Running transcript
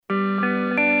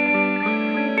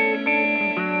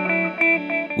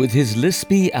With his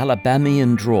lispy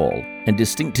Alabamian drawl and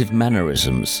distinctive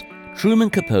mannerisms,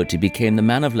 Truman Capote became the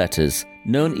man of letters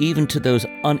known even to those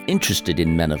uninterested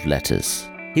in men of letters.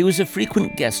 He was a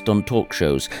frequent guest on talk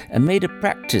shows and made a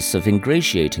practice of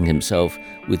ingratiating himself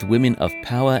with women of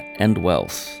power and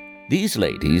wealth. These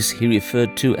ladies he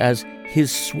referred to as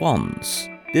his swans.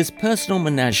 This personal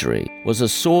menagerie was a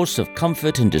source of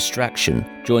comfort and distraction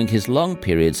during his long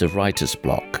periods of writer's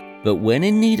block. But when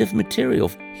in need of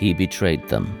material, he betrayed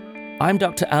them. I'm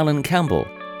Dr. Alan Campbell,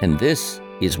 and this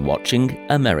is Watching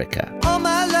America. All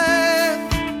my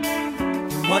life,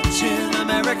 watching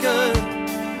America.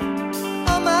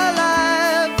 All my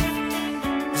life,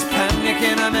 there's panic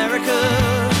in America.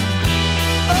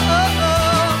 Oh, oh,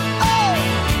 oh, oh,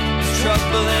 there's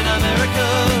trouble in America.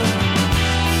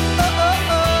 Oh,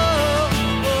 oh,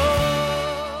 oh, oh.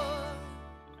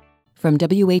 From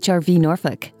WHRV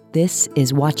Norfolk, this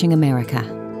is Watching America.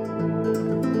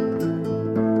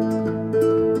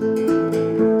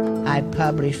 I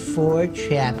published 4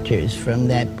 chapters from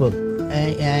that book.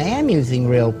 I am using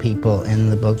real people in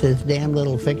the book. There's damn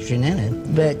little fiction in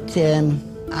it. But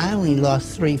I only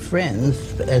lost 3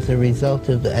 friends as a result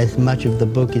of as much of the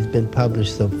book has been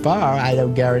published so far. I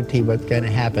don't guarantee what's going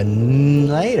to happen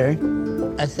later.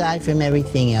 Aside from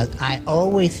everything else, I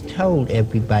always told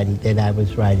everybody that I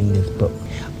was writing this book.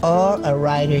 All a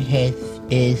writer has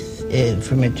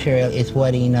for material is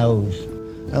what he knows.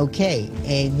 Okay,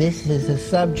 this is a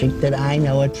subject that I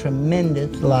know a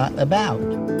tremendous lot about.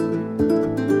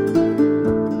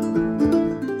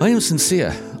 I am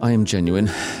sincere. I am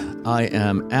genuine. I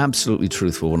am absolutely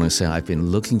truthful when I say I've been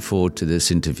looking forward to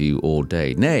this interview all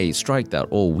day. Nay, strike that,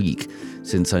 all week,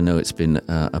 since I know it's been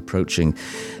approaching.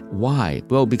 Why?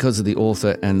 Well, because of the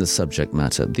author and the subject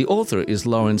matter. The author is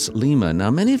Lawrence Lemer.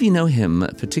 Now, many of you know him,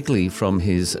 particularly from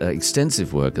his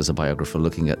extensive work as a biographer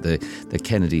looking at the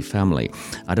Kennedy family.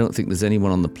 I don't think there's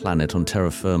anyone on the planet, on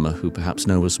terra firma, who perhaps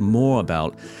knows more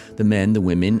about the men, the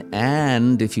women,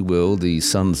 and, if you will, the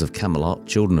sons of Camelot,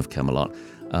 children of Camelot,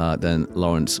 than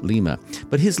Lawrence Lemer.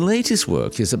 But his latest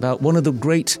work is about one of the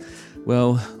great,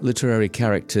 literary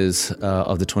characters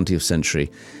of the 20th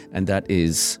century, and that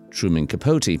is Truman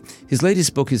Capote. His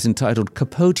latest book is entitled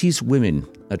Capote's Women,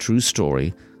 A True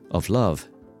Story of Love,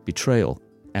 Betrayal,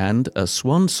 and a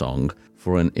Swan Song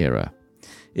for an Era.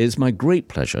 It is my great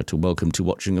pleasure to welcome to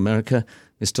Watching America,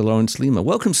 Mr. Lawrence Lemer.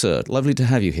 Welcome, sir. Lovely to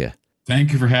have you here.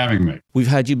 Thank you for having me. We've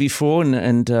had you before,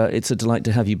 and it's a delight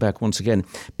to have you back once again.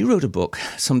 You wrote a book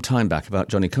some time back about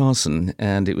Johnny Carson,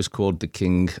 and it was called The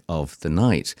King of the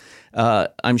Night.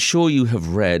 I'm sure you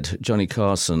have read Johnny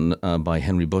Carson by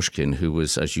Henry Bushkin, who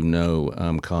was, as you know,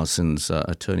 Carson's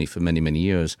attorney for many, many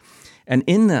years. And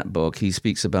in that book, he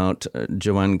speaks about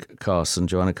Joanna Carson,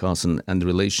 and the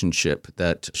relationship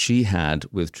that she had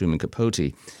with Truman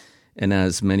Capote. And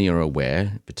as many are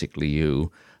aware, particularly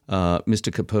you,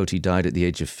 Mr. Capote died at the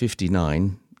age of 59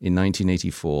 in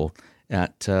 1984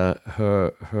 at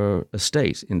her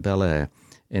estate in Bel Air,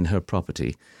 in her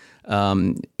property.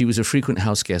 He was a frequent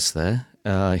house guest there.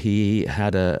 He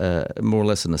had a more or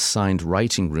less an assigned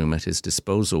writing room at his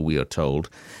disposal, we are told,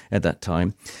 at that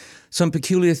time. Some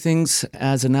peculiar things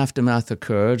as an aftermath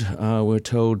occurred. We're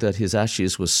told that his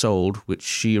ashes were sold, which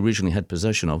she originally had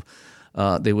possession of.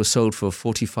 They were sold for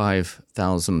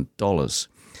 $45,000.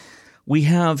 We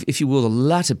have, if you will, the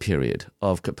latter period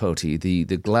of Capote,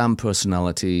 the glam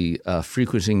personality,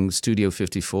 frequenting Studio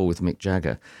 54 with Mick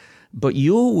Jagger. But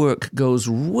your work goes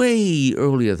way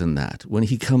earlier than that, when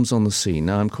he comes on the scene.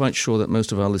 Now, I'm quite sure that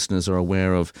most of our listeners are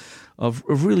aware of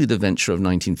really the venture of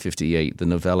 1958, the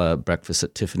novella Breakfast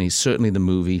at Tiffany's, certainly the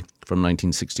movie from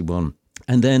 1961.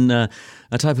 And then a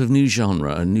type of new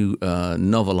genre, a new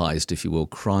novelized, if you will,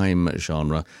 crime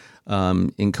genre,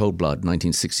 in Cold Blood,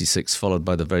 1966, followed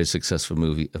by the very successful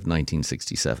movie of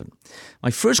 1967.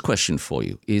 My first question for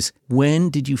you is, when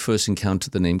did you first encounter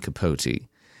the name Capote,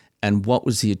 and what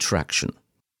was the attraction?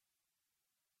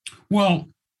 Well,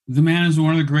 the man is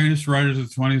one of the greatest writers of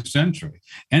the 20th century.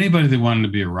 Anybody that wanted to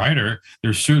be a writer,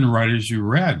 there's certain writers you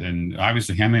read, and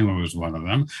obviously Hemingway was one of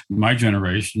them. My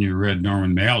generation, you read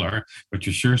Norman Mailer, but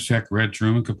you sure as heck read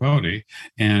Truman Capote,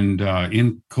 and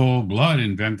in Cold Blood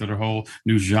invented a whole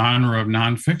new genre of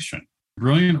nonfiction.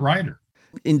 Brilliant writer.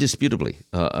 Indisputably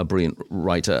a brilliant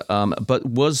writer. But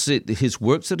was it his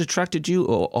works that attracted you,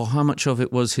 or how much of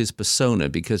it was his persona?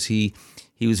 Because he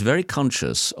was very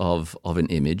conscious of an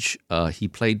image. He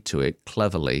played to it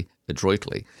cleverly,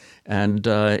 adroitly, and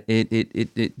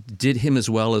it did him as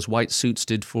well as White Suits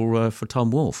did for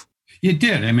Tom Wolfe. It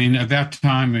did. I mean, at that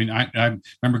time, I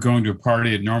remember going to a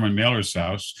party at Norman Mailer's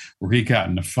house where he got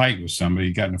in a fight with somebody.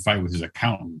 He got in a fight with his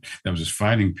accountant. That was his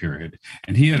fighting period,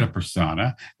 and he had a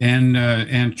persona,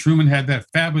 and Truman had that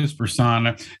fabulous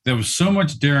persona that was so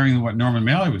much daring than what Norman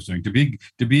Mailer was doing. To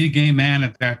be a gay man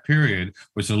at that period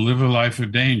was to live a life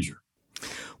of danger.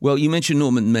 Well, you mentioned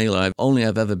Norman Mailer.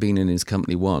 I've ever been in his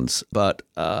company once, but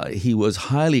he was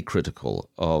highly critical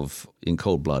of In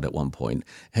Cold Blood at one point.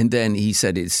 And then he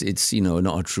said it's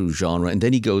not a true genre. And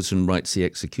then he goes and writes the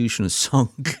Executioner's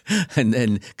song. And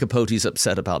then Capote's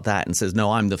upset about that and says,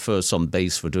 no, I'm the first on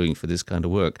base for this kind of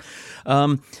work.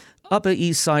 Upper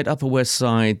East Side, Upper West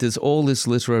Side, there's all this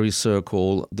literary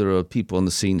circle. There are people on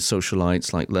the scene,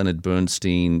 socialites like Leonard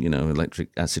Bernstein, Electric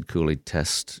Acid Kool-Aid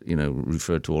Test,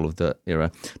 referred to all of that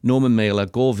era. Norman Mailer,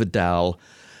 Gore Vidal,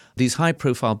 these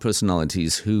high-profile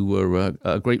personalities who were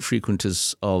great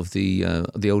frequenters of the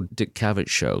old Dick Cavett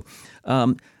show.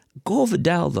 Gore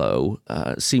Vidal, though,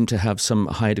 seemed to have some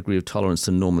high degree of tolerance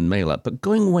to Norman Mailer. But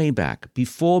going way back,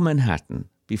 before Manhattan,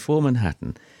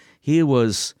 here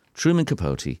was Truman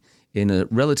Capote in a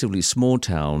relatively small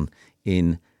town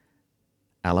in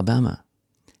Alabama.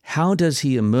 How does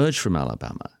he emerge from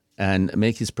Alabama and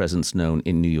make his presence known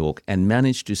in New York and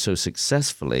manage to so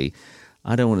successfully,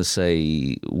 I don't want to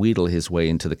say wheedle his way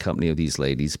into the company of these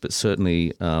ladies, but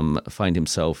certainly find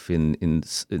himself in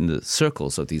the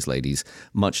circles of these ladies,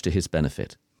 much to his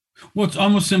benefit? Well, it's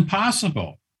almost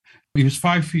impossible. He was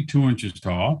 5 feet 2 inches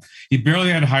tall. He barely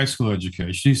had a high school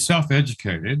education. He's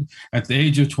self-educated. At the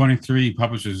age of 23, he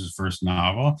publishes his first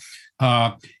novel.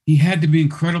 He had to be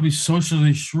incredibly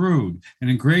socially shrewd and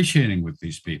ingratiating with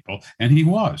these people, and he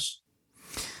was.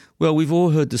 Well, we've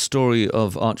all heard the story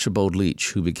of Archibald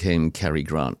Leach, who became Cary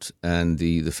Grant. And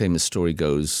the famous story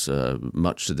goes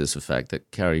much to this effect,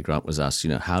 that Cary Grant was asked,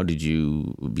 how did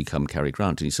you become Cary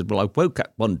Grant? And he said, well, I woke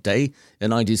up one day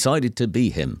and I decided to be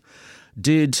him.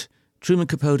 Did Truman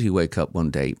Capote wake up one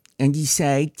day and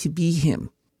decide to be him?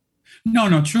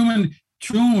 No. Truman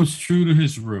was true to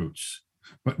his roots.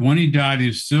 But when he died, he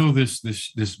was still this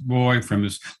boy from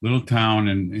this little town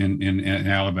in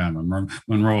Alabama,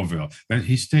 Monroeville. That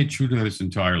he stayed true to that his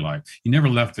entire life. He never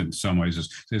left it in some ways,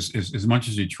 as much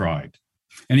as he tried.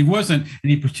 And he wasn't,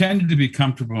 and he pretended to be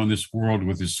comfortable in this world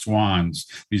with his swans,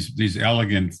 these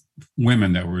elegant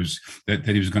women that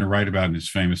he was going to write about in his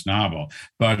famous novel.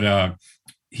 But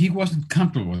he wasn't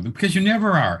comfortable with them, because you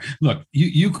never are. Look,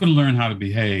 you can learn how to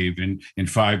behave in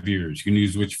 5 years. You can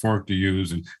use which fork to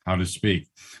use and how to speak.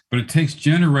 But it takes 3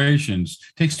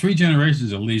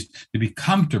 generations at least to be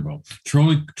comfortable,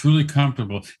 truly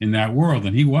comfortable in that world,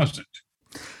 and he wasn't.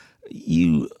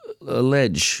 You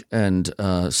allege and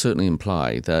certainly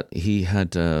imply that he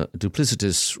had a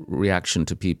duplicitous reaction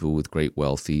to people with great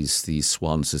wealth, these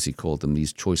swans, as he called them,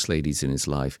 these choice ladies in his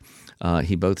life.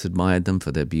 He both admired them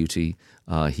for their beauty.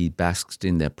 He basked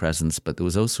in their presence, but there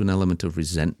was also an element of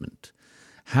resentment.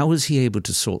 How was he able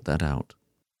to sort that out?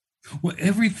 Well,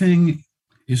 everything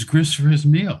is grist for his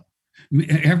meal.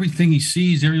 Everything he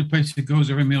sees, every place he goes,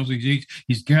 every meal he eats,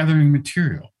 he's gathering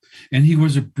material. And he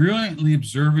was a brilliantly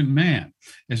observant man,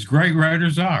 as great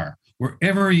writers are.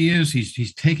 Wherever he is,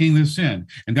 he's taking this in.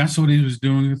 And that's what he was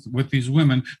doing with these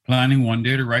women, planning one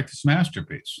day to write this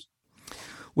masterpiece.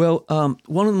 Well,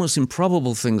 one of the most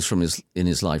improbable things in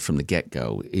his life from the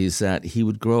get-go is that he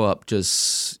would grow up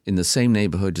just in the same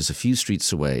neighborhood, just a few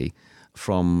streets away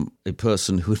from a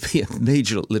person who would be a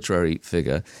major literary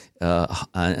figure,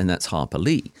 and that's Harper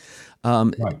Lee.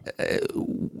 Right.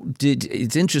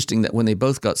 It's interesting that when they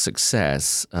both got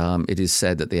success, it is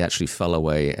said that they actually fell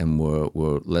away and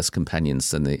were less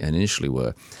companions than they initially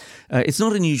were. It's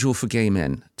not unusual for gay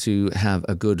men to have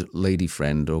a good lady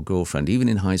friend or girlfriend. Even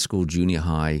in high school, junior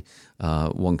high,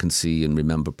 one can see and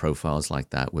remember profiles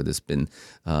like that where there's been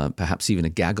perhaps even a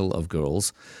gaggle of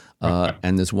girls.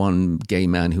 And there's one gay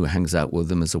man who hangs out with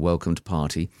them as a welcomed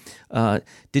party.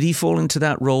 Did he fall into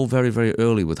that role very, very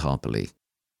early with Harper Lee?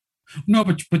 No,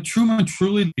 but Truman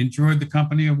truly enjoyed the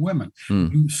company of women.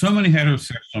 So many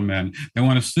heterosexual men, they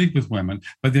want to sleep with women,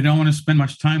 but they don't want to spend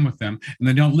much time with them, and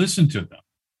they don't listen to them.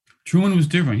 Truman was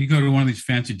different. He'd go to one of these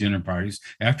fancy dinner parties.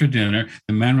 After dinner,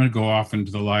 the men would go off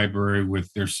into the library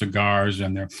with their cigars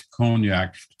and their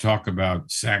cognac to talk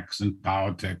about sex and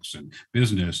politics and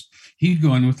business. He'd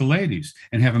go in with the ladies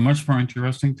and have a much more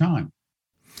interesting time.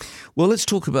 Well, let's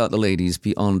talk about the ladies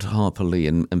beyond Harper Lee,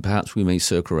 and perhaps we may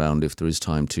circle around if there is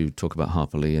time to talk about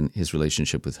Harper Lee and his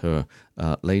relationship with her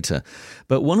later.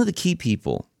 But one of the key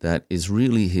people that is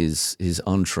really his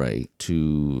entree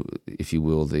to, if you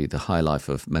will, the high life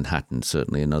of Manhattan,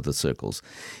 certainly in other circles,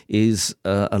 is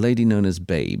a lady known as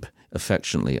Babe.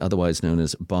 affectionately, otherwise known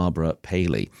as Barbara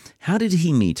Paley. How did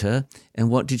he meet her, and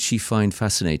what did she find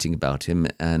fascinating about him,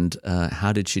 and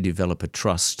how did she develop a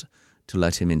trust to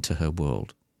let him into her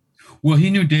world? Well, he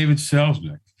knew David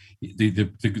Selznick,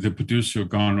 the producer of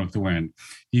Gone with the Wind.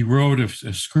 He wrote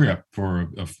a script for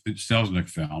a Selznick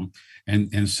film, and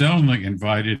Selznick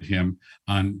invited him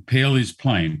on Paley's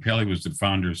plane. Paley was the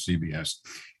founder of CBS.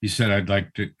 He said, "I'd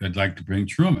like to bring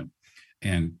Truman,"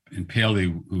 and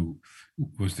Paley, who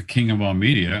was the king of all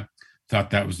media, thought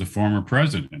that was the former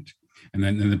president. And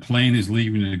then the plane is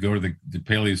leaving to go to the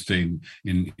Paley estate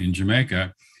in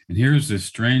Jamaica. And here's this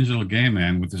strange little gay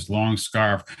man with this long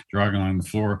scarf dragging along the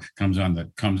floor, comes on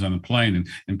the plane,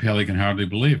 and Paley can hardly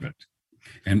believe it.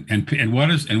 And what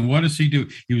does he do?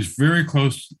 He was very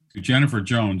close to Jennifer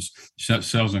Jones,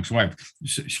 Selznick's wife.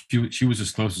 She was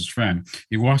his closest friend.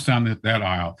 He walks down that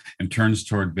aisle and turns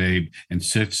toward Babe and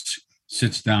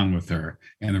sits down with her,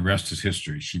 and the rest is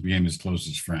history. She became his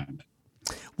closest friend.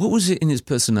 What was it in his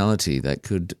personality that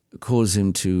could cause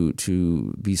him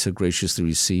to be so graciously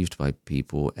received by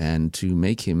people and to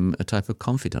make him a type of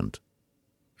confidant?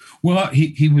 Well,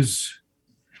 he was,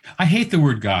 I hate the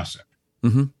word gossip.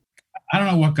 Mm-hmm. I don't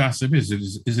know what gossip is.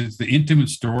 Is it the intimate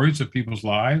stories of people's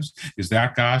lives? Is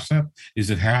that gossip? Is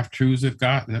it half-truths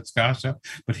that's gossip?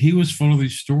 But he was full of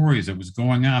these stories that was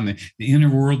going on, the inner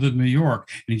world of New York.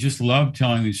 And he just loved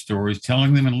telling these stories,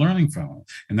 telling them and learning from them.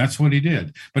 And that's what he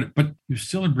did. But he was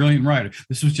still a brilliant writer.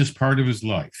 This was just part of his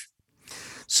life.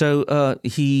 So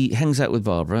he hangs out with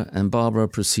Barbara, and Barbara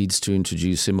proceeds to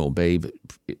introduce him, or Babe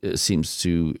seems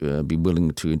to be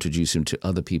willing to introduce him to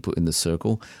other people in the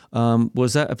circle.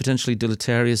 Was that a potentially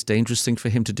deleterious, dangerous thing for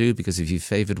him to do? Because if he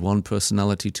favored one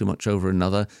personality too much over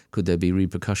another, could there be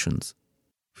repercussions?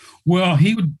 Well,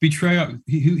 he would betray.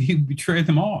 He'd betray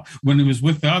them all. When he was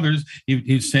with others,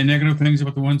 he'd say negative things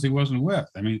about the ones he wasn't with.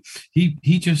 I mean, he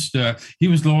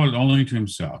was loyal only to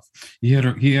himself. He had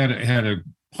a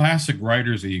classic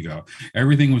writer's ego.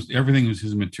 Everything was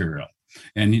his material,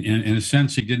 and in a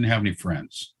sense, he didn't have any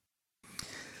friends.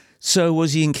 So,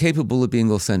 was he incapable of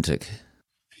being authentic?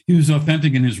 He was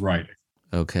authentic in his writing.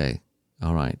 Okay,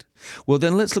 all right. Well,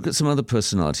 then let's look at some other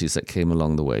personalities that came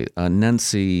along the way.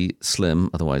 Nancy Slim,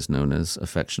 otherwise known as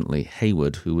affectionately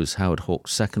Hayward, who was Howard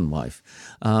Hawks' second wife.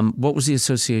 What was the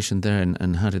association there,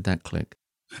 and how did that click?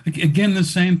 Again, the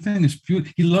same thing.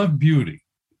 He loved beauty.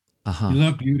 Uh-huh. He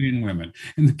loved beauty in women.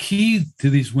 And the key to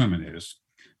these women is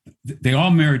they all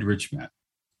married rich men.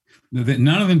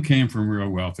 None of them came from real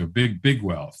wealth or big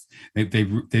wealth.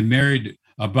 They married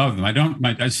above them.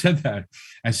 I said that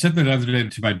the other day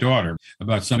to my daughter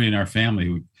about somebody in our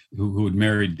family who had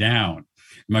married down.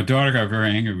 My daughter got very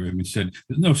angry with me and said,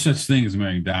 "There's no such thing as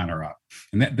marrying down or up."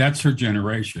 And that's her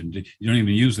generation. You don't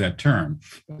even use that term.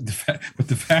 But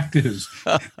the fact is,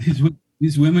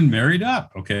 these women married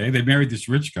up, okay? They married these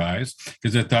rich guys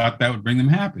because they thought that would bring them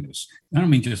happiness. I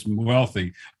don't mean just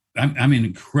wealthy. I mean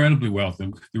incredibly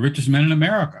wealthy. The richest men in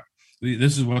America.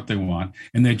 This is what they want.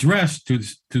 And they dress to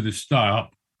the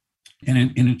style.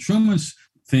 And in Truman's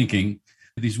thinking,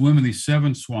 these women, these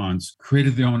seven swans,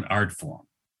 created their own art form,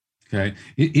 okay?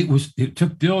 It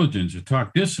took diligence, it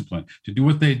took discipline to do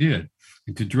what they did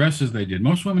and to dress as they did.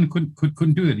 Most women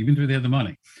couldn't do that, even if they had the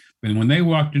money. And when they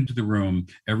walked into the room,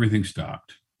 everything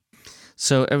stopped.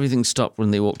 So everything stopped when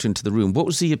they walked into the room. What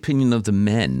was the opinion of the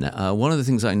men? One of the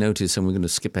things I noticed, and we're going to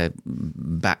skip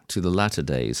back to the latter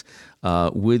days,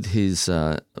 with his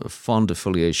fond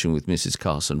affiliation with Mrs.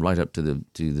 Carson right up to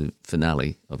the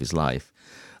finale of his life,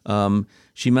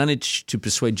 she managed to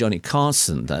persuade Johnny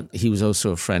Carson that he was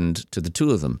also a friend to the two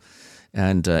of them.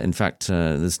 And in fact,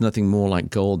 there's nothing more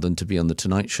like gold than to be on The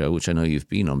Tonight Show, which I know you've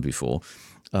been on before.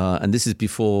 And this is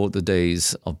before the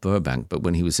days of Burbank, but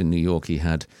when he was in New York, he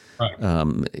had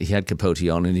Capote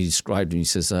on, and he described him. He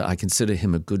says, "I consider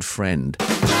him a good friend."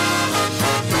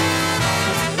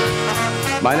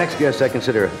 My next guest I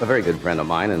consider a very good friend of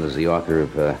mine, and is the author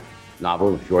of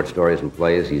novels, short stories, and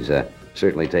plays. He's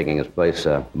certainly taking his place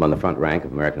among the front rank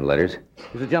of American letters.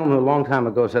 He's a gentleman who a long time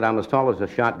ago said, "I'm as tall as a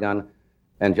shotgun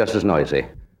and just as noisy."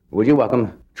 Would you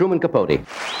welcome Truman Capote?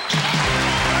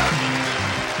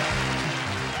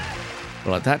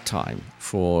 Well, at that time,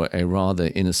 for a rather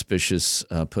inauspicious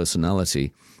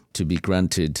personality to be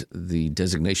granted the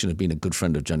designation of being a good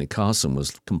friend of Johnny Carson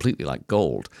was completely like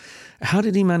gold. How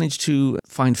did he manage to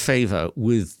find favor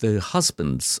with the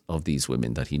husbands of these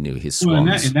women that he knew, his swans?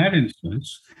 Well,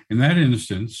 in that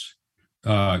instance,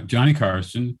 Johnny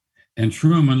Carson and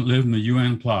Truman lived in the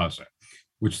UN Plaza,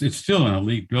 which it's still an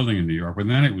elite building in New York, but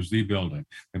then it was the building.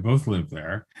 They both lived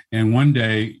there. And one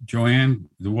day, Joanne,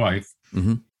 the wife,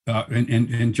 mm-hmm.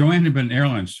 And Joanne had been an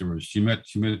airline stewardess. She met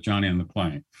Johnny on the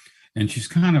plane, and she's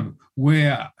kind of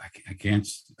where I can't.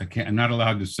 I'm not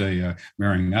allowed to say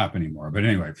marrying up anymore. But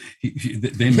anyway,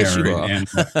 they married, and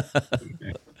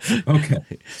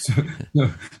okay.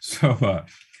 So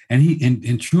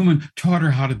and Truman taught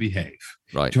her how to behave.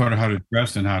 Right. Taught her how to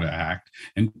dress and how to act,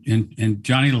 and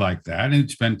Johnny liked that,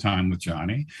 and spent time with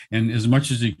Johnny, and as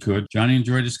much as he could, Johnny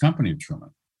enjoyed his company of Truman,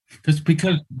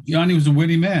 because Johnny was a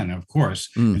witty man, of course,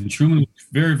 and Truman was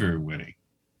very, very witty.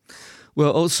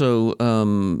 Well, also,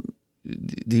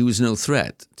 he was no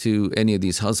threat to any of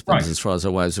these husbands, as far as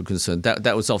our wives were concerned.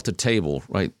 That was off the table,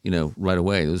 right? Right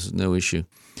away. There was no issue.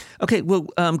 Okay, well,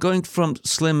 going from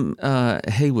Slim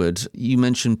Hayward, you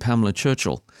mentioned Pamela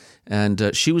Churchill, and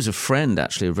she was a friend,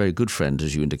 actually, a very good friend,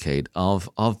 as you indicate, of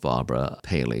Barbara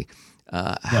Paley.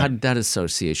 How did that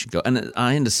association go? And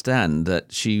I understand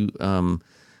that she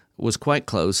was quite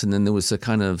close, and then there was a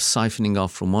kind of siphoning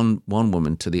off from one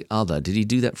woman to the other. Did he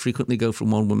do that frequently, go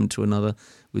from one woman to another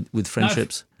with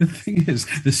friendships? The thing is,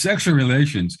 the sexual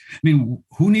relations, I mean,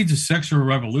 who needs a sexual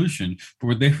revolution for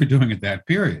what they were doing at that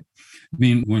period? I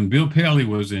mean, when Bill Paley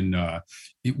was in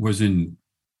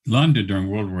London during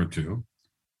World War II,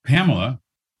 Pamela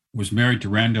was married to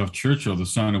Randolph Churchill, the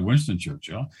son of Winston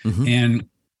Churchill, and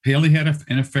Paley had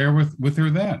an affair with her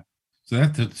then.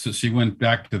 So she went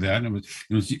back to that, and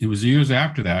it was years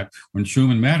after that when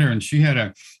Truman met her, and she had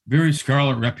a very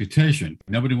scarlet reputation.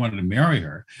 Nobody wanted to marry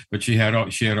her, but she had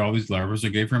all these lovers that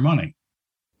gave her money.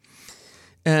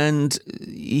 And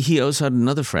he also had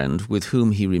another friend with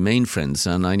whom he remained friends,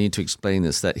 and I need to explain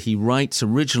this, that he writes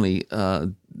originally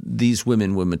these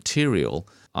women were material,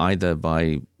 either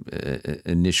by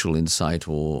initial insight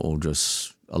or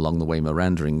just along the way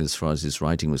meandering as far as his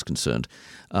writing was concerned.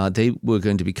 They were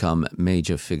going to become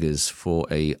major figures for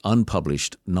a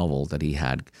unpublished novel that he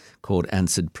had called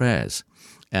Answered Prayers.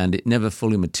 And it never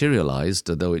fully materialized,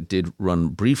 though it did run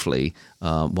briefly.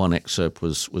 One excerpt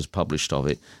was published of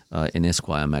it in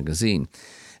Esquire magazine.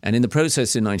 And in the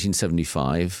process in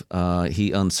 1975,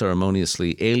 he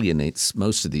unceremoniously alienates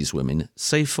most of these women,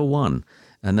 save for one,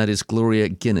 and that is Gloria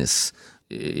Guinness.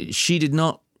 She did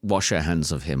not wash her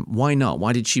hands of him. Why not?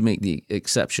 Why did she make the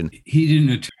exception? He didn't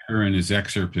attack her in his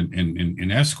excerpt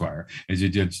in Esquire, as he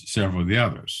did several of the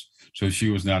others. So she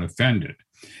was not offended.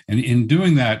 And in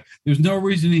doing that, there's no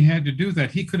reason he had to do that.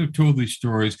 He could have told these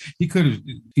stories. He could have,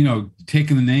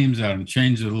 taken the names out and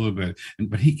changed it a little bit.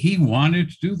 But he wanted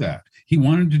to do that. He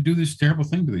wanted to do this terrible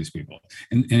thing to these people.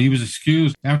 And he was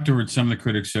excused. Afterwards, some of the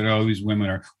critics said, oh, these women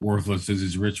are worthless.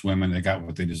 These rich women, they got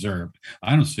what they deserved.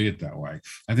 I don't see it that way.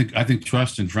 I think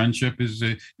trust and friendship is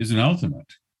an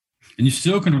ultimate. And you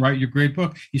still can write your great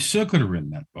book. You still could have written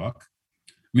that book.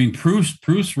 I mean,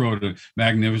 Proust wrote it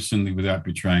magnificently without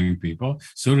betraying people.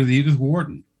 So did Edith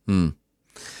Wharton.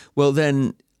 Well,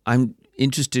 then, I'm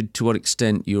interested to what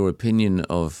extent your opinion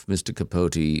of Mr.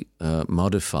 Capote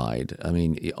modified. I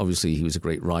mean, obviously, he was a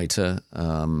great writer.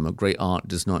 Great art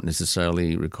does not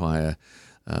necessarily require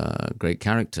great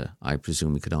character, I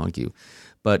presume we could argue.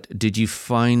 But did you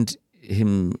find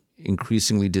him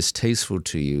increasingly distasteful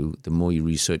to you the more you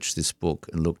researched this book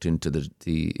and looked into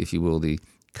the if you will, the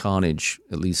carnage,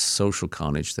 at least social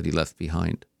carnage, that he left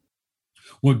behind?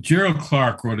 Well, Gerald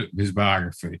Clark wrote his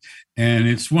biography, and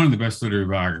it's one of the best literary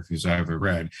biographies I ever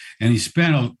read. And he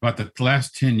spent about the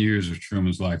last 10 years of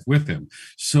Truman's life with him.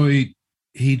 So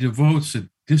he devotes a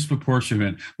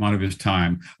disproportionate amount of his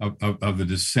time of the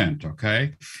descent,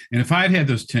 okay? And if I'd had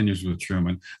those 10 years with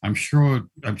Truman, I'm sure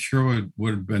it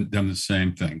would have been done the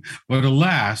same thing. But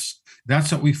alas,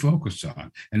 that's what we focus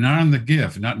on, and not on the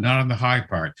gift, not on the high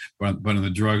part, but on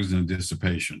the drugs and the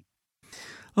dissipation.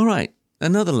 All right.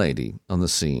 Another lady on the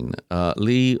scene,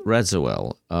 Lee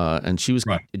Radziwill, and she was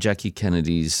Jackie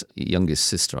Kennedy's youngest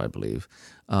sister, I believe.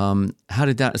 How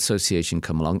did that association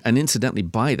come along? And incidentally,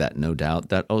 by that, no doubt,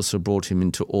 that also brought him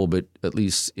into orbit, at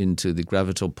least into the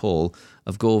gravital pull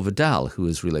of Gore Vidal, who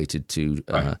is related to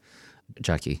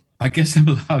Jackie. I guess I'm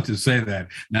allowed to say that.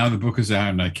 Now the book is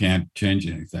out and I can't change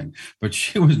anything. But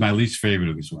she was my least favorite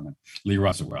of these women, Lee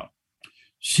Radziwill.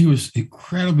 She was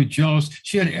incredibly jealous.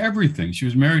 She had everything. She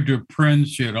was married to a prince.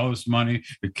 She had all this money.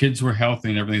 Her kids were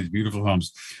healthy and everything, these beautiful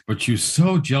homes. But she was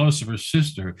so jealous of her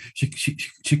sister,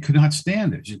 she could not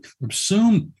stand it. She was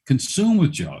consumed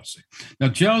with jealousy. Now,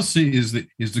 jealousy is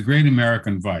the great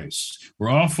American vice. We're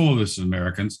all full of this as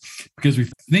Americans because we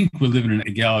think we live in an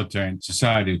egalitarian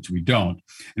society, which we don't.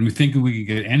 And we think we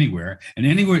can get anywhere. And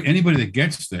anybody that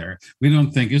gets there, we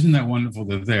don't think, isn't that wonderful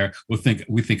they're there? We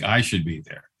think I should be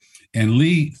there. And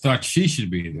Lee thought she should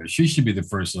be there. She should be the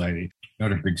first lady,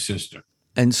 not her big sister.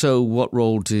 And so what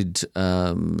role did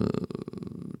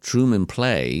Truman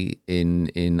play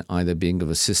in either being of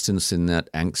assistance in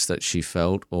that angst that she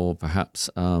felt, or perhaps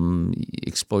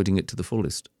exploiting it to the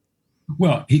fullest?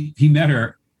 Well, he met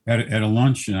her at a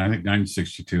lunch in, I think,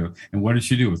 1962. And what did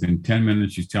she do? Within 10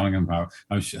 minutes, she's telling him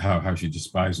how she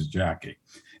despises Jackie.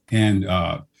 And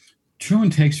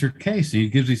Truman takes her case, and he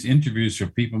gives these interviews for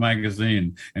People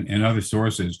magazine and other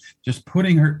sources, just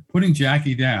putting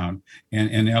Jackie down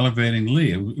and elevating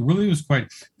Lee. It really was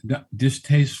quite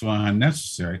distasteful and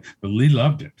unnecessary, but Lee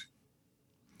loved it.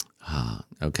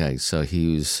 Okay. So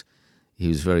he was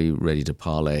very ready to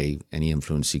parlay any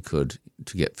influence he could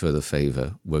to get further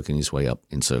favor, working his way up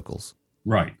in circles.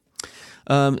 Right.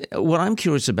 What I'm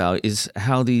curious about is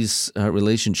how these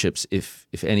relationships, if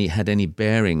any, had any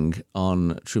bearing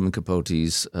on Truman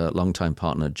Capote's longtime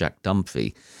partner, Jack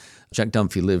Dunphy. Jack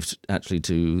Dunphy lived actually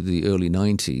to the early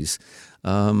 90s.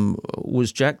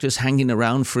 Was Jack just hanging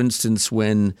around, for instance,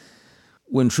 when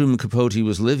Truman Capote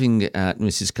was living at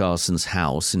Mrs. Carson's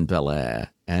house in Bel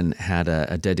Air and had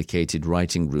a dedicated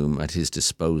writing room at his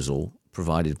disposal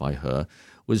provided by her?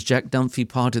 Was Jack Dunphy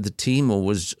part of the team, or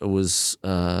was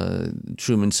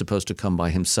Truman supposed to come by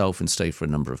himself and stay for a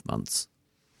number of months?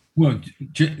 Well,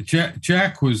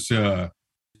 Jack was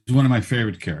one of my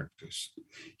favorite characters.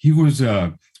 He was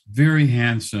a very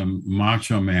handsome,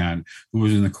 macho man who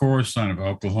was in the chorus line of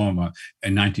Oklahoma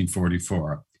in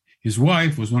 1944. His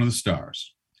wife was one of the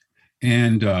stars,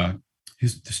 and the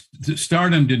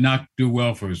stardom did not do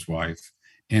well for his wife,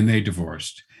 and they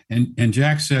divorced. And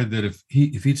Jack said that if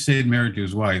he'd stayed married to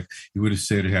his wife, he would have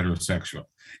stayed heterosexual.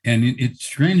 And it's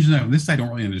strange enough, this I don't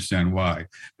really understand why,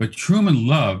 but Truman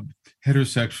loved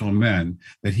heterosexual men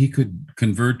that he could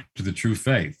convert to the true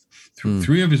faith.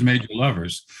 Three of his major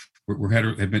lovers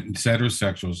had been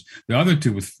heterosexuals, the other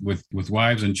two with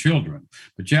wives and children.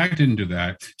 But Jack didn't do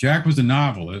that. Jack was a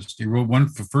novelist. He wrote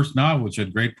the first novel, which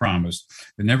had great promise,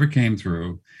 that never came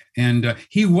through. And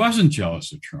he wasn't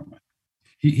jealous of Truman.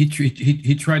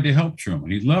 He tried to help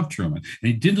Truman. He loved Truman,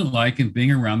 and he didn't like him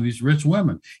being around these rich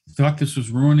women. He thought this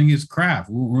was ruining his craft,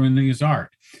 ruining his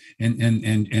art.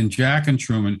 And Jack and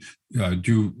Truman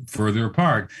drew further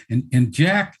apart. And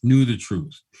Jack knew the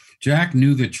truth. Jack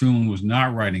knew that Truman was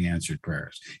not writing answered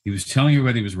prayers. He was telling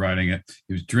everybody he was writing it.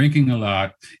 He was drinking a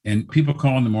lot. And people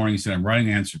call in the morning, he said, "I'm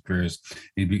writing answered prayers."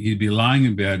 He'd be lying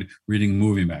in bed reading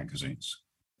movie magazines.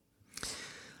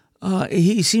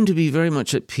 He seemed to be very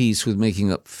much at peace with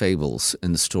making up fables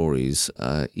and stories,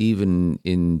 even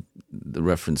in the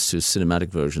reference to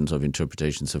cinematic versions of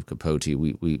interpretations of Capote.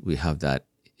 We have that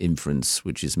inference,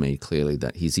 which is made clearly,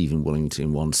 that he's even willing to,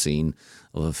 in one scene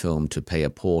of a film, to pay a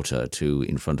porter to,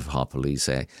 in front of Harper Lee,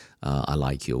 say, "I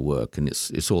like your work," and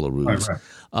it's all a ruse.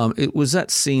 Right. Was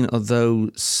that scene, although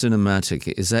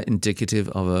cinematic, is that indicative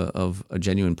of a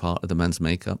genuine part of the man's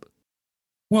makeup?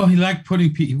 Well, he liked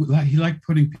putting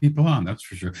people on. That's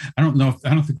for sure. I don't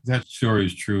think that story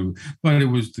is true, but it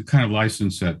was the kind of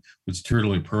license that was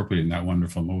totally appropriate in that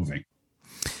wonderful movie.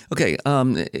 Okay,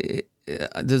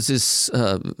 there's this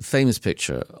famous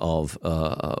picture of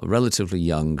a relatively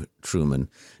young Truman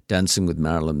dancing with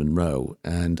Marilyn Monroe,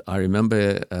 and I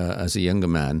remember as a younger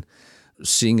man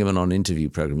seeing him on an interview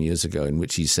program years ago in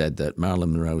which he said that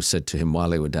Marilyn Monroe said to him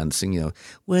while they were dancing,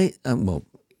 "Wait,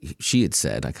 she had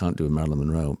said, I can't do a Marilyn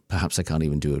Monroe. Perhaps I can't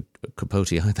even do a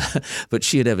Capote either." But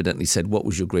she had evidently said, "What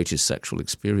was your greatest sexual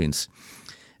experience?"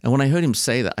 And when I heard him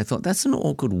say that, I thought, that's an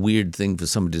awkward, weird thing for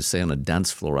somebody to say on a dance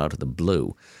floor out of the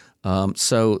blue.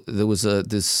 So there was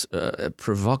this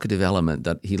provocative element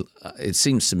that it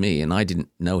seems to me, and I didn't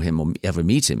know him or ever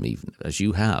meet him even, as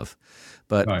you have,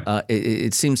 but right.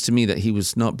 It seems to me that he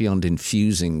was not beyond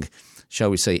infusing, shall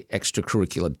we say,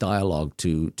 extracurricular dialogue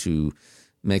to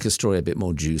make a story a bit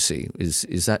more juicy.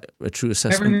 Is that a true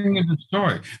assessment? Everything is a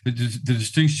story. The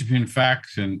distinction between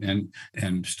facts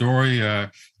and story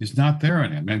is not there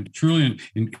in him. And truly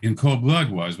in Cold Blood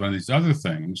was one of these other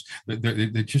things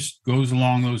that just goes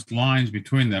along those lines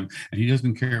between them, and he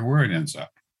doesn't care where it ends up.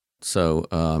 So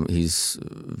he's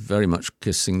very much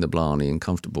kissing the Blarney and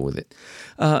comfortable with it.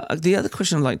 The other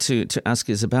question I'd like to ask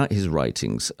is about his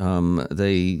writings.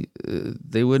 They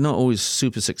were not always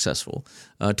super successful.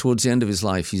 Towards the end of his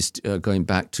life, he's going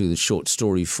back to the short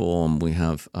story form. We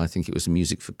have, I think it was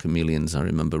Music for Chameleons, I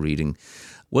remember reading.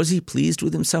 Was he pleased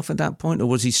with himself at that point, or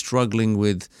was he struggling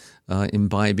with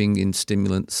imbibing in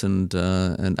stimulants and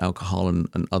alcohol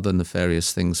and other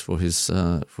nefarious things for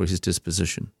his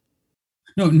disposition?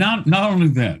 No, not only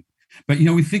then, but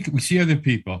we see other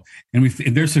people and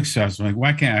they're successful. Like,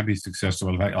 why can't I be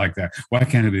successful like that? Why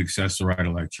can't I be a successful writer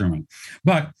like Truman?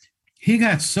 But he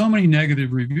got so many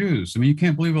negative reviews. I mean, you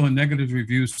can't believe all the negative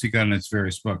reviews he got in his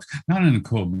various books. Not in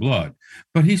Cold Blood,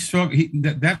 but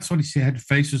that's what he had to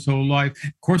face his whole life.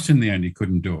 Of course, in the end, he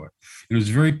couldn't do it. It was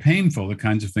very painful, the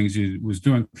kinds of things he was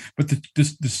doing. But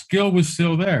the skill was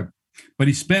still there. But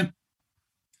he spent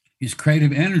his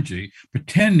creative energy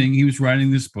pretending he was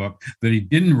writing this book that he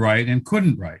didn't write and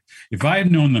couldn't write. If I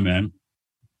had known the men,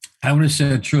 I would have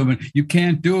said, Truman, you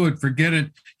can't do it. Forget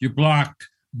it. You're blocked.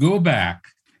 Go back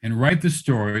and write the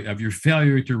story of your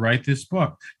failure to write this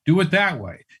book. Do it that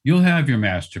way. You'll have your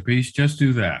masterpiece. Just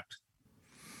do that.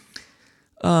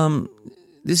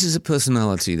 This is a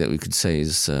personality that we could say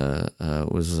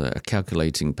was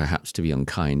calculating, perhaps to be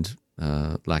unkind,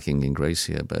 lacking in grace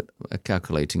here, but a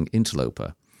calculating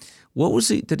interloper. What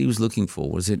was it that he was looking for?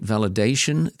 Was it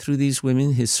validation through these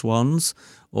women, his swans,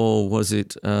 or was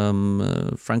it,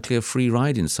 frankly, a free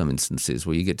ride in some instances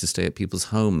where you get to stay at people's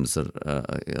homes at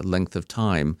a length of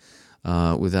time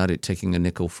without it taking a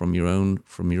nickel from your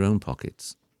own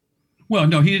pockets? Well,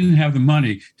 no, he didn't have the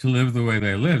money to live the way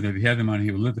they lived. If he had the money,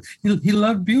 he would live. He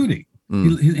loved beauty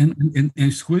and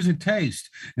exquisite taste,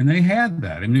 and they had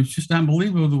that. I mean, it was just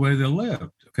unbelievable the way they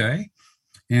lived. Okay.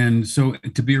 And so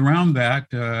to be around that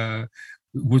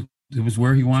was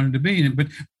where he wanted to be. But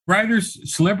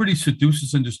celebrity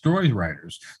seduces and destroys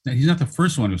writers. He's not the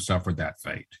first one who suffered that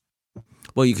fate.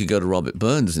 Well, you could go to Robert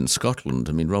Burns in Scotland.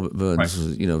 I mean, Robert Burns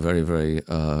was, very, very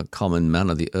common man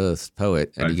of the earth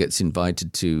poet, and he gets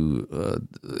invited to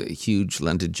huge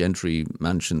landed gentry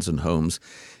mansions and homes.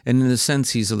 And in a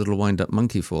sense, he's a little wind-up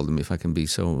monkey for them, if I can be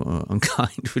so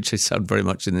unkind, which I sound very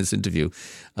much in this interview.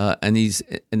 And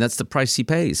that's the price he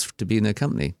pays to be in their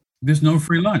company. There's no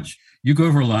free lunch. You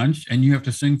go for lunch, and you have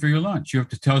to sing for your lunch. You have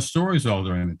to tell stories all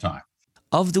during the time.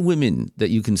 Of the women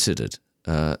that you considered,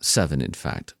 7, in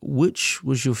fact, which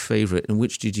was your favorite and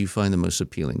which did you find the most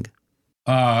appealing?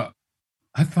 I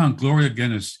found Gloria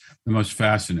Guinness the most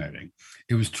fascinating.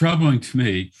 It was troubling to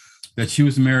me that she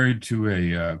was married to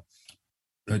a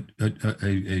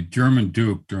German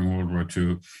duke during World War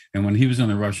II. And when he was on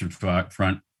the Russian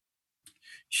front,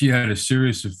 she had a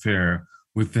serious affair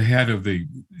with the head of the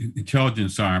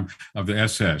intelligence arm of the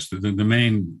SS, the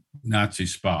main Nazi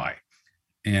spy.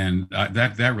 And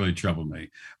that really troubled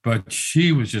me. But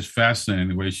she was just fascinating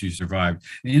the way she survived.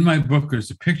 In my book,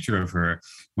 there's a picture of her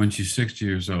when she's 60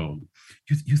 years old.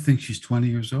 You think she's 20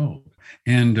 years old.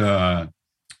 And,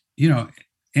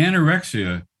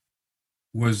 anorexia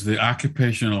was the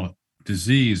occupational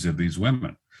disease of these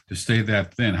women, to stay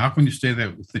that thin. How can you stay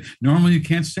that thin? Normally, you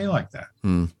can't stay like that.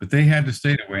 But they had to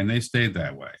stay that way, and they stayed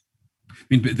that way. I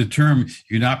mean, the term,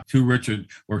 you're not too rich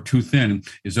or too thin,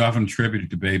 is often attributed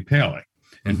to Babe Paley.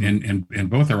 And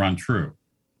both are untrue.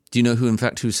 Do you know who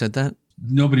said that?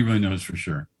 Nobody really knows for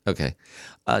sure. Okay.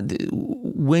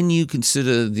 When you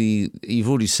consider you've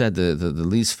already said the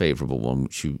least favorable one,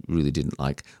 which you really didn't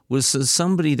like, was there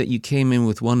somebody that you came in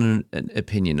with one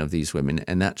opinion of these women,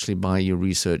 and actually by your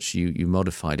research you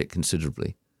modified it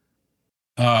considerably?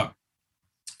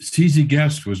 Stacey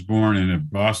Guest was born in a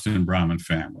Boston Brahmin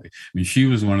family. I mean, she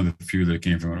was one of the few that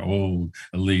came from an old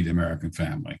elite American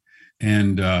family.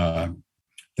 And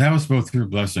that was both her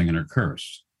blessing and her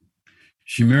curse.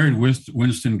 She married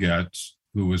Winston Getz,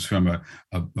 who was from a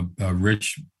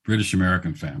rich British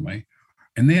American family,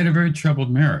 and they had a very troubled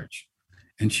marriage.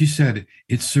 And she said,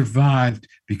 it survived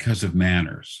because of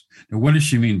manners. Now, what does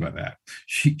she mean by that?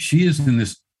 She is in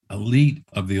this elite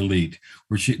of the elite,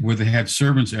 where they had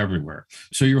servants everywhere.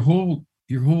 So your whole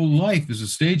life is a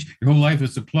stage, your whole life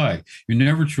is a play. You're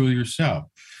never truly yourself.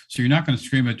 So you're not going to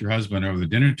scream at your husband over the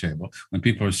dinner table when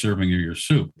people are serving you your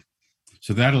soup.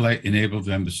 So that enabled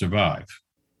them to survive.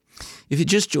 If you're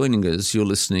just joining us, you're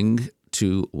listening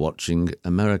to Watching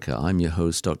America. I'm your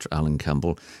host, Dr. Alan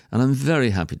Campbell, and I'm very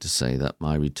happy to say that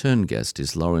my return guest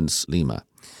is Lawrence Lima.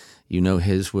 You know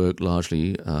his work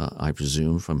largely, I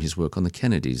presume, from his work on the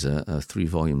Kennedys, a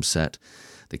 3-volume set,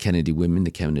 The Kennedy Women,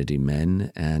 The Kennedy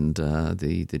Men, and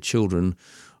the Children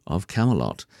of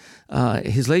Camelot.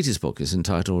 His latest book is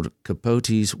entitled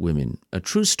Capote's Women, a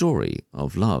true story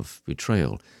of love,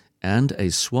 betrayal, and a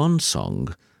swan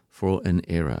song for an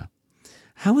era.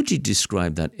 How would you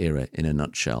describe that era in a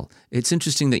nutshell? It's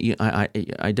interesting that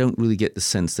I don't really get the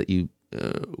sense that you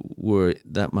were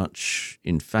that much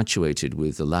infatuated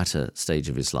with the latter stage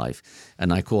of his life.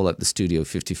 And I call that the Studio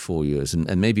 54 years.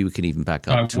 And maybe we can even back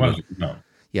up to... No.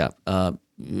 Yeah. In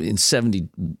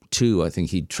 1972, I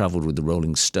think he traveled with the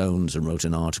Rolling Stones and wrote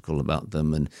an article about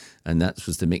them. And that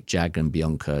was the Mick Jagger and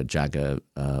Bianca Jagger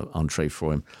entree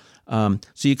for him.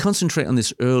 So you concentrate on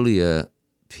this earlier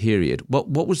period.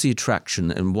 What was the attraction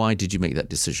and why did you make that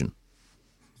decision?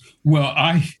 Well,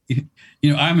 I'm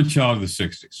a child of the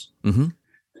 60s. Mm-hmm.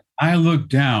 I looked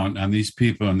down on these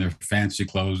people in their fancy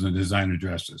clothes and designer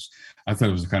dresses. I thought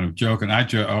it was a kind of joke, and I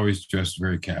always dressed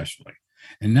very casually.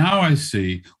 And now I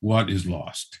see what is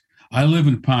lost. I live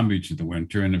in Palm Beach in the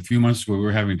winter, and a few months ago, we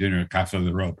were having dinner at Casa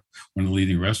de Rope, one of the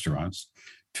leading restaurants.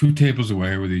 2 tables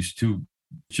away were these 2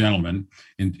 gentlemen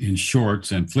in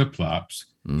shorts and flip-flops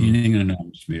eating an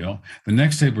enormous meal. The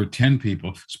next table were 10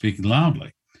 people speaking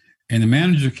loudly. And the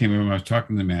manager came over, and I was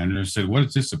talking to the manager and said, "What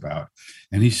is this about?"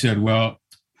 And he said, "Well,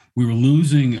 we were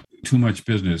losing too much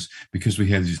business because we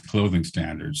had these clothing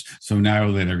standards. So now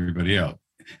we'll let everybody out."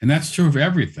 And that's true of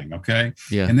everything, okay?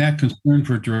 Yeah. And that concern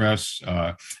for dress,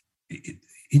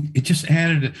 it just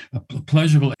added a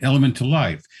pleasurable element to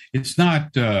life. It's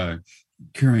not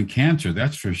curing cancer,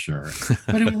 that's for sure.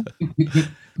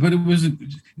 But it was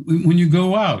when you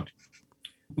go out.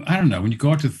 I don't know, when you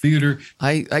go out to theater.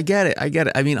 I get it.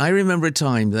 I mean, I remember a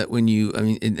time that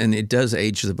and it does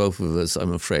age the both of us,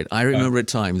 I'm afraid. I remember a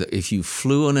time that if you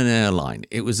flew on an airline,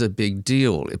 it was a big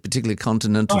deal, particularly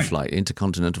intercontinental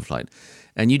flight.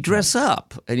 And you dress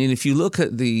up. And if you look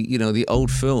at the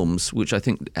old films, which I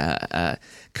think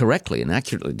correctly and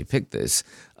accurately depict this,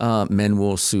 men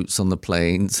wore suits on the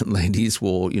planes and ladies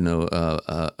wore,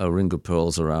 a ring of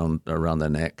pearls around their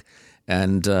neck.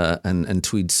 And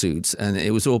tweed suits, and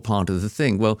it was all part of the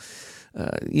thing. Well,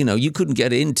 you couldn't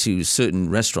get into certain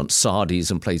restaurants,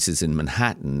 Sardi's and places in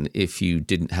Manhattan, if you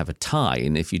didn't have a tie,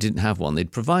 and if you didn't have one,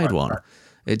 they'd provide one.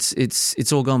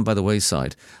 It's all gone by the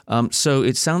wayside. So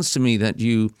it sounds to me that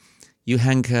you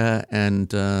hanker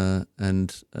and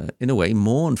in a way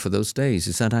mourn for those days.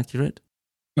 Is that accurate?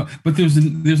 No, but there's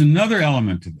another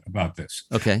element about this.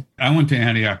 Okay. I went to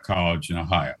Antioch College in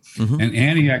Ohio, Mm-hmm. and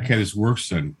Antioch had this work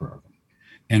study program.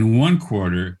 And one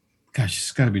quarter, gosh,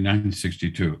 it's got to be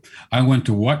 1962, I went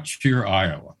to What Cheer,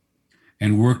 Iowa,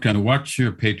 and worked on the What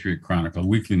Cheer Patriot Chronicle, a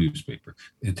weekly newspaper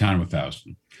in the town of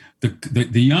 1,000.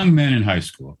 The young men in high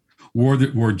school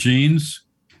wore jeans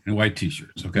and white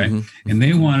T-shirts, okay? Mm-hmm. And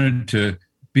they wanted to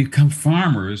become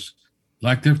farmers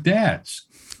like their dads.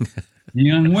 The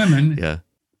young women, Yeah.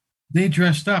 they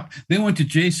dressed up. They went to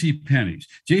J.C. Penney's.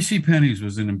 J.C. Penney's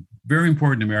was a very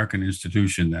important American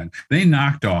institution then. They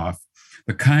knocked off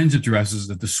the kinds of dresses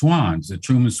that the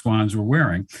Truman Swans were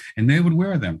wearing, and they would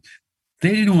wear them.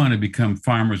 They didn't want to become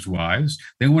farmers' wives.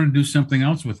 They wanted to do something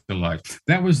else with their life.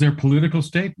 That was their political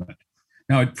statement.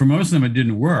 Now, for most of them, it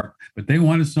didn't work, but they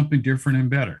wanted something different and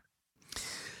better.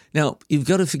 Now, you've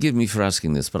got to forgive me for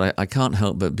asking this, but I can't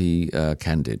help but be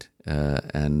candid.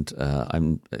 This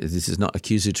is not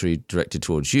accusatory directed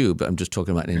towards you, but I'm just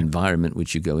talking about an environment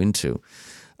which you go into.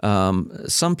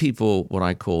 Some people, what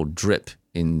I call, drip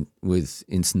with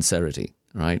insincerity,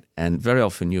 right? And very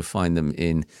often you'll find them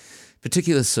in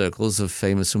particular circles of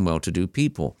famous and well-to-do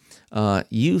people.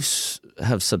 You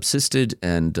have subsisted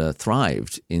and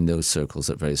thrived in those circles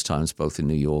at various times, both in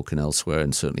New York and elsewhere,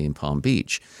 and certainly in Palm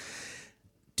Beach.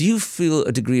 Do you feel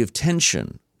a degree of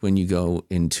tension when you go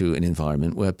into an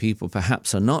environment where people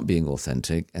perhaps are not being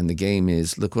authentic and the game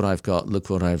is, look what I've got, look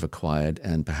what I've acquired,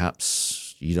 and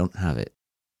perhaps you don't have it?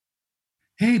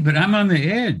 Hey, but I'm on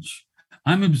the edge.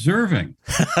 I'm observing.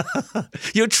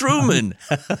 You're Truman.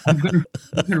 I'm going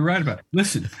to write about it.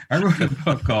 Listen, I wrote a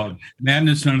book called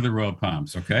Madness Under the Royal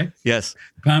Palms, okay? Yes.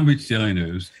 Palm Beach Daily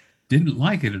News didn't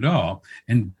like it at all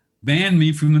and banned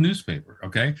me from the newspaper,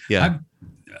 okay? Yeah.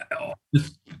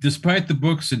 Despite the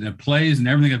books and the plays and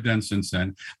everything I've done since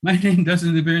then, my name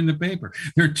doesn't appear in the paper.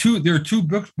 There are two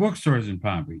bookstores in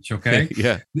Palm Beach, okay?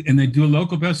 Yeah. And they do a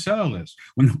local bestseller list.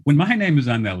 When my name is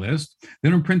on that list, they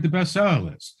don't print the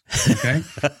bestseller list, okay?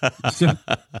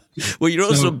 Well, you're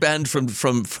also banned from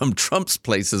Trump's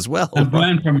place as well. I'm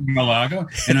banned from Mar-a-Lago,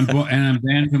 and I'm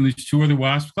banned from these 2 other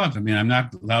WASP clubs. I mean, I'm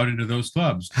not allowed into those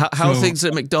clubs. How are things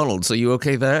at McDonald's? Are you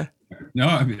okay there? No,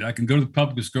 I mean, I can go to the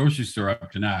Publix grocery store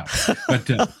up to now, but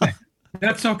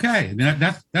that's okay. I mean,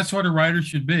 that's what a writer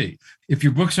should be. If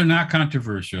your books are not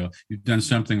controversial, you've done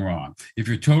something wrong. If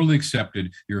you're totally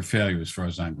accepted, you're a failure as far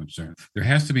as I'm concerned. There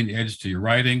has to be an edge to your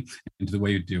writing and to the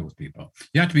way you deal with people.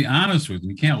 You have to be honest with them.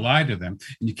 You can't lie to them,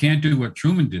 and you can't do what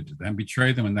Truman did to them,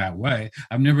 betray them in that way.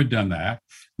 I've never done that.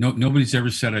 Nobody's ever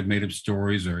said I've made up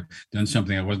stories or done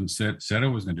something I wasn't said I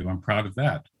was going to do. I'm proud of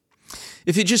that.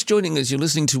 If you're just joining us, you're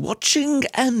listening to Watching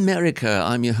America.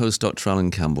 I'm your host, Dr. Alan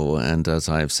Campbell, and as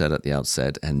I have said at the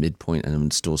outset and midpoint, and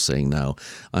I'm still saying now,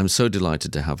 I'm so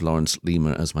delighted to have Lawrence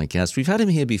Lemer as my guest. We've had him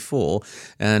here before,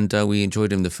 and we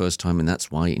enjoyed him the first time, and that's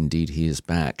why, indeed, he is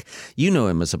back. You know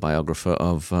him as a biographer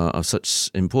of such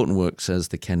important works as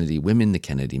The Kennedy Women, The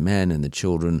Kennedy Men, and The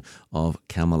Children of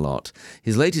Camelot.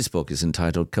 His latest book is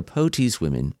entitled Capote's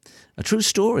Women, a true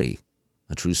story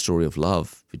of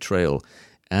love, betrayal,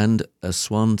 and a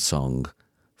swan song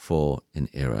for an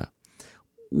era.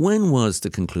 When was the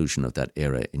conclusion of that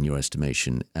era, in your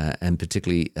estimation, and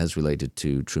particularly as related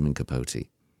to Truman Capote?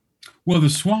 Well, the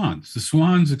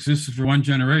swans existed for one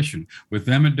generation. With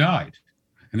them, it died,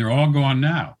 and they're all gone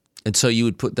now. And so you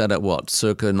would put that at what,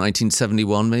 circa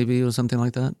 1971 maybe, or something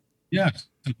like that? Yeah,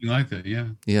 something like that, yeah.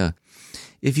 Yeah.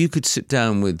 If you could sit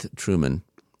down with Truman,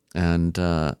 and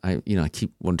I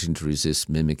keep wanting to resist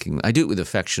mimicking. I do it with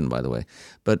affection, by the way.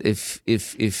 But if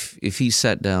he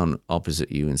sat down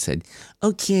opposite you and said,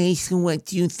 "Okay, so what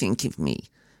do you think of me?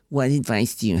 What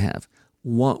advice do you have?"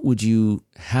 What would you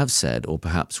have said, or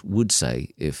perhaps would say,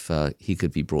 if he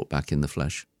could be brought back in the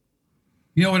flesh?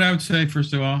 You know what I would say,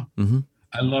 first of all? Mm-hmm.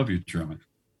 I love you, Truman.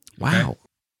 Wow.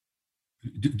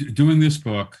 Okay? Doing this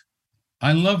book,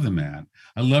 I love the man.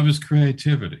 I love his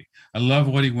creativity. I love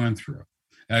what he went through.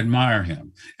 I admire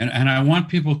him, and I want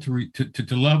people to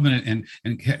love and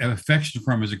have affection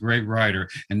for him as a great writer,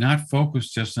 and not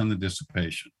focus just on the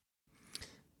dissipation.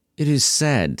 It is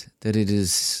said that it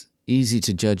is easy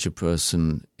to judge a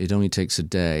person. It only takes a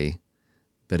day,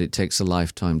 but it takes a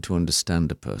lifetime to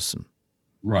understand a person.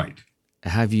 Right.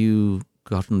 Have you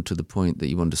gotten to the point that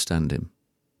you understand him?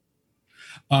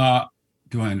 Do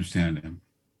I understand him?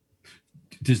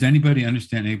 Does anybody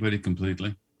understand anybody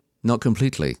completely? Not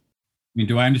completely. I mean,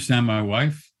 do I understand my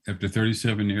wife after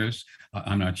 37 years?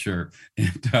 I'm not sure.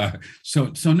 And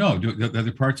so no. The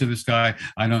other parts of this guy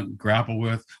I don't grapple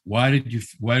with. Why did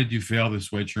you fail this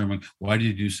way, Truman? Why did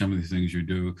you do some of the things you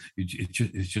do?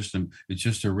 It's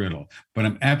just a riddle. But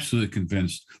I'm absolutely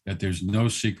convinced that there's no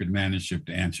secret manuscript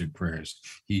to answered prayers.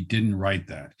 He didn't write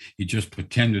that. He just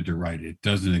pretended to write it. It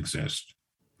doesn't exist.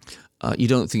 You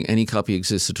don't think any copy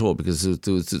exists at all, because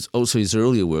there's also his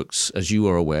earlier works, as you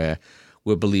are aware,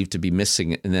 were believed to be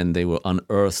missing, and then they were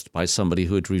unearthed by somebody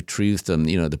who had retrieved them,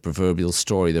 the proverbial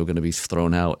story. They were going to be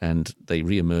thrown out, and they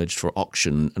reemerged for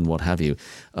auction and what have you.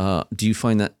 Do you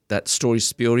find that story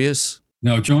spurious?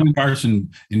 No, Joan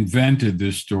Carson invented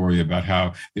this story about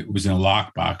how it was in a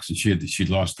lockbox, and she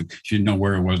didn't know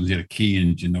where it was, and she had a key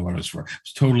and didn't know what it was for. It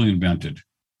was totally invented.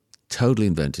 Totally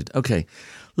invented. Okay.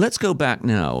 Let's go back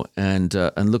now and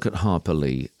look at Harper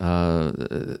Lee.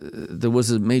 There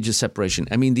was a major separation.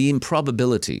 I mean, the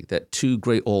improbability that two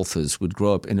great authors would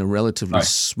grow up in a relatively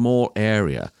small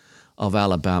area of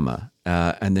Alabama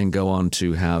and then go on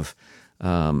to have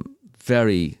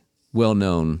very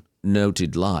well-known,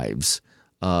 noted lives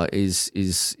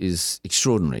is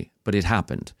extraordinary. But it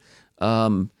happened.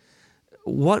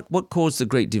 What caused the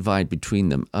great divide between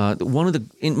them? One of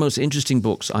the most interesting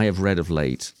books I have read of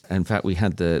late, in fact, we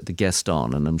had the guest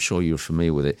on, and I'm sure you're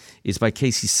familiar with it, is by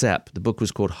Casey Sepp. The book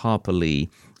was called Harper Lee,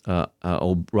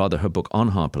 or rather her book on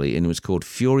Harper Lee, and it was called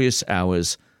Furious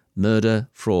Hours, Murder,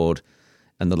 Fraud,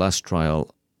 and the Last Trial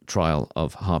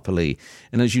of Harper Lee.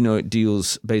 And as you know, it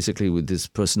deals basically with this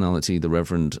personality, the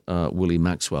Reverend Willie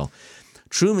Maxwell.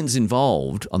 Truman's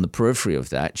involved on the periphery of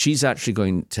that. She's actually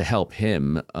going to help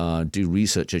him do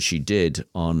research, as she did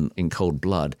In Cold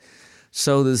Blood.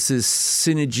 So there's this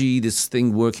synergy, this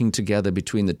thing working together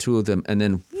between the two of them, and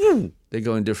then they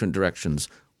go in different directions.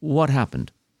 What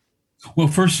happened? Well,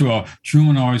 first of all,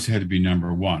 Truman always had to be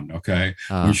number one, okay?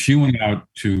 When she went out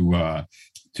to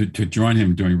join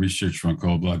him doing research for In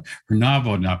Cold Blood, her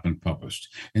novel had not been published,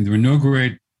 and there were no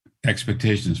great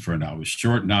expectations for a novel. It was a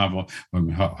short novel.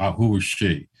 Who was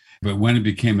she? But when it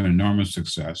became an enormous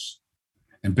success,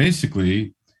 and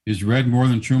basically is read more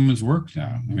than Truman's work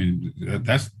now. I mean,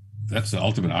 that's the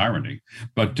ultimate irony.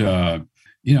 But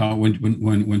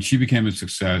when she became a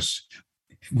success,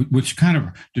 which kind of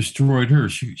destroyed her,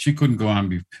 she couldn't go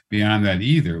on beyond that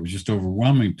either. It was just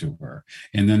overwhelming to her.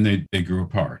 And then they grew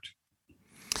apart.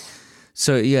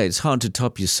 So, yeah, it's hard to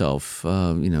top yourself.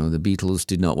 The Beatles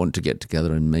did not want to get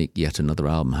together and make yet another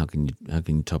album. How can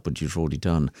you top what you've already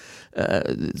done?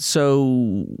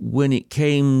 So when it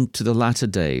came to the latter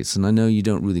days, and I know you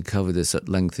don't really cover this at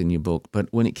length in your book, but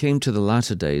when it came to the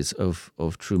latter days of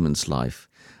Truman's life,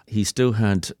 he still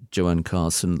had Joan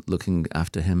Carson looking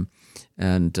after him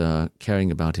and caring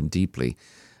about him deeply.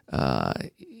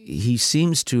 He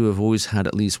seems to have always had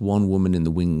at least one woman in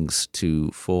the wings to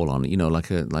fall on,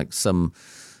 like some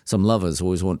some lovers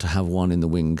always want to have one in the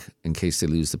wing in case they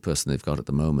lose the person they've got at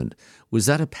the moment. Was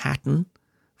that a pattern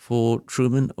for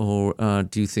Truman, or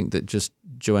do you think that just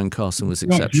Joanne Carson was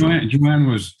exceptional? Joanne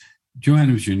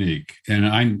was unique, and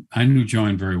I knew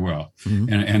Joanne very well.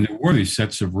 Mm-hmm. And there were these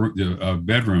sets of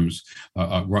bedrooms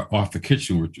off the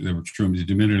kitchen, where there were Truman, the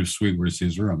diminutive suite was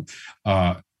his room.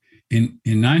 In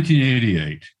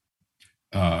 1988,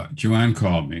 Joanne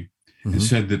called me and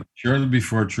said that shortly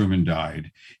before Truman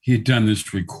died, he had done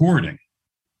this recording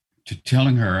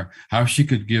telling her how she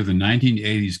could give the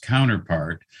 1980s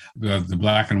counterpart of the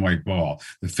Black and White Ball,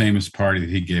 the famous party that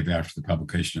he gave after the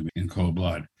publication of In Cold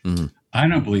Blood. Mm-hmm. I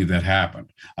don't believe that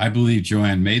happened. I believe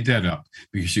Joanne made that up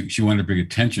because she wanted to bring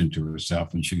attention to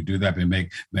herself, and she could do that by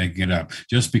making it up.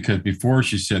 Just because before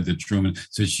she said that Truman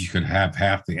said she could have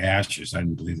half the ashes. I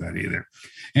didn't believe that either.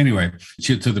 Anyway,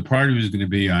 so the party was going to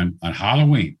be on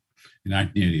Halloween in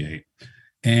 1988.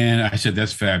 And I said,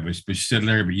 that's fabulous. But she said,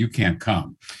 Larry, but you can't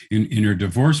come. In her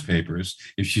divorce papers,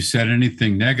 if she said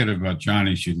anything negative about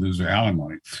Johnny, she'd lose her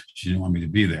alimony. She didn't want me to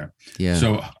be there. Yeah.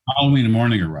 So Halloween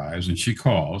morning arrives, and she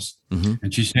calls,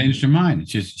 and she changed her mind.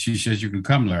 She says, you can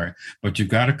come, Larry, but you've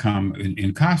got to come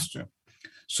in costume.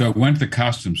 So I went to the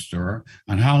costume store.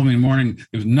 On Halloween morning,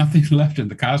 there was nothing left in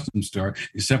the costume store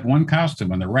except one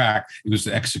costume on the rack. It was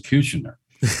the executioner.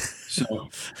 So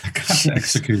I got the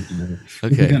executioner.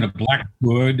 Okay. In a black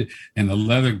hood and the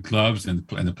leather gloves and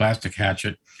the plastic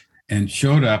hatchet, and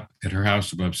showed up at her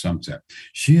house above Sunset.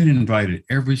 She had invited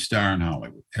every star in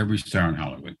Hollywood.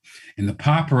 And the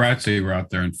paparazzi were out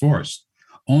there in force.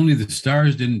 Only the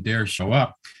stars didn't dare show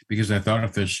up because I thought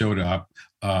if they showed up,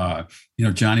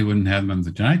 Johnny wouldn't have them on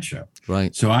the Tonight Show.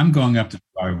 Right. So I'm going up the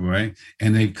driveway,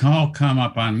 and they come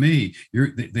up on me.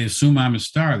 They assume I'm a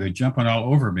star. They're jumping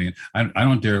all over me. I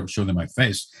don't dare show them my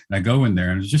face. And I go in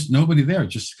there, and there's just nobody there.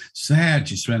 Just sad.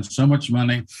 She spent so much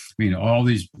money. I mean, all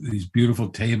these beautiful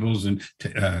tables and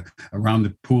around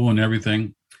the pool and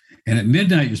everything. And at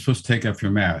midnight, you're supposed to take off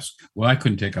your mask. Well, I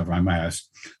couldn't take off my mask,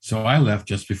 so I left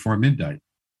just before midnight.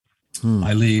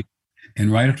 I leave.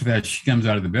 And right after that, she comes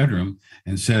out of the bedroom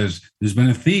and says, there's been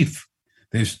a thief.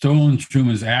 They've stolen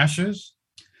Truman's ashes.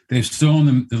 They've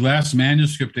stolen the last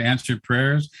manuscript to Answered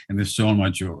Prayers, and they've stolen my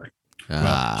jewelry.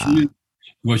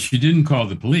 Well, she didn't call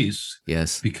the police.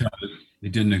 Yes. Because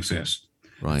it didn't exist.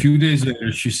 Right. A few days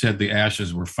later, she said the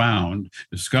ashes were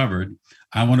discovered.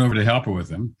 I went over to help her with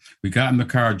them. We got in the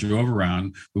car, drove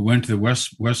around. We went to the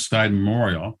West Side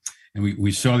Memorial, and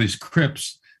we saw these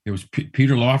crypts. It was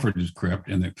Peter Lawford's crypt,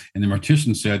 and the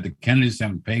mortician said the Kennedys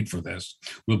haven't paid for this.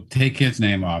 We'll take his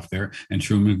name off there, and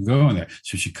Truman can go in there.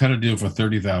 So she cut a deal for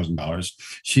 $30,000.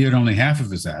 She had only half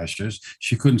of his ashes.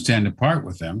 She couldn't stand to part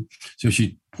with them, so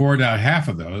she poured out half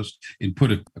of those and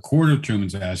put a quarter of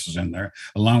Truman's ashes in there,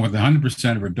 along with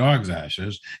 100% of her dog's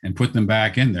ashes, and put them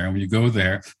back in there. And when you go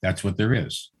there, that's what there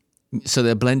is. So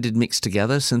they're blended, mixed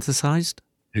together, synthesized?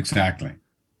 Exactly.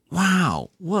 Wow,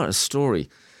 what a story.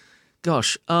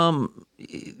 Gosh, one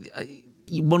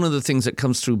of the things that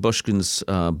comes through Bushkin's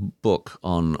book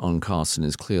on Carson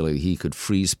is clearly he could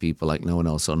freeze people like no one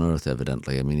else on earth,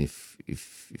 evidently. I mean,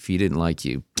 if he didn't like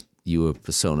you, you were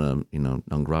persona,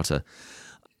 non grata.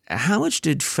 How much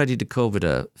did Freddie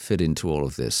DeCovida fit into all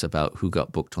of this about who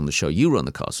got booked on the show? You were on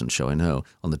the Carson show, I know,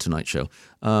 on the Tonight Show.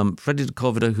 Freddie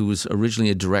DeCovida, who was originally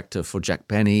a director for Jack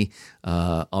Benny,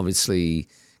 obviously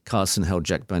Carson held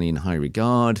Jack Benny in high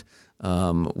regard.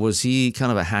 Was he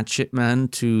kind of a hatchet man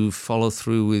to follow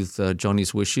through with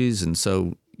Johnny's wishes? And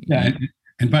so... Yeah,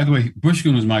 and by the way,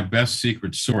 Bushkin was my best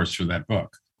secret source for that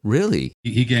book. Really?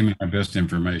 He gave me my best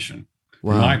information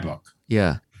for my book.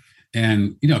 Yeah.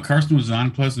 And, Carson was an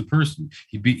unpleasant person.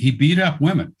 He beat up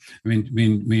women. I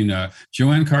mean,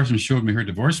 Joanne Carson showed me her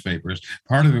divorce papers.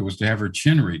 Part of it was to have her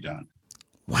chin redone.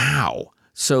 Wow.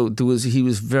 So he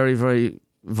was very, very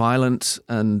violent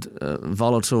and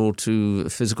volatile to a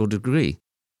physical degree.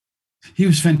 He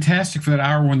was fantastic for that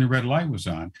hour when the red light was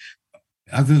on.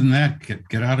 Other than that,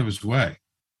 get out of his way.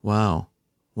 Wow.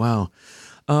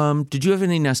 Did you have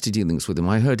any nasty dealings with him?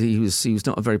 I heard he was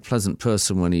not a very pleasant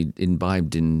person when he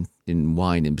imbibed in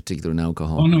wine, in particular, and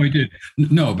alcohol. Oh no, he did.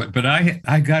 No, but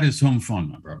I got his home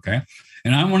phone number. Okay,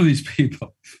 and I'm one of these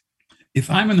people. If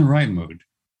I'm in the right mood,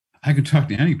 I can talk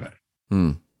to anybody.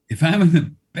 If I'm in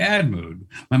the bad mood,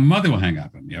 my mother will hang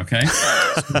up on me, okay?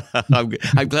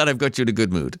 I'm glad I've got you in a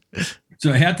good mood.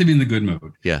 So I had to be in the good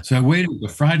mood. Yeah. So I waited until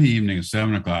Friday evening at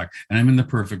 7:00, and I'm in the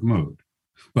perfect mood.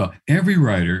 Well, every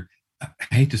writer, I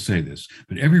hate to say this,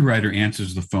 but every writer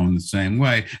answers the phone the same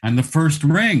way. On the first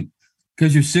ring,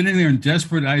 Because you're sitting there in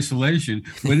desperate isolation,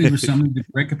 waiting for somebody to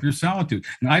break up your solitude.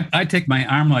 And I take my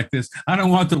arm like this. I don't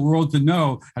want the world to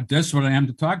know how desperate I am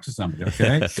to talk to somebody,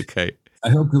 okay? Okay. I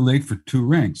hope you're late for 2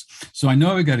 rings. So I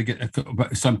know I got to get,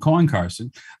 so I'm calling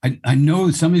Carson. I know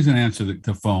that somebody's going to answer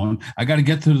the phone. I got to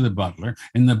get to the butler,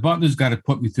 and the butler's got to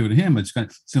put me through to him. It's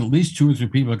at least 2 or 3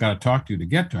 people I got to talk to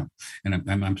get to him. And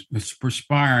I'm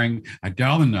perspiring. I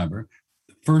dial the number.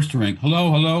 First ring.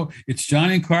 Hello. It's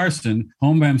Johnny Carson,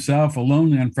 home by himself,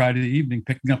 alone on Friday evening,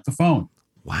 picking up the phone.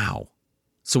 Wow.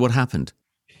 So what happened?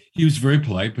 He was very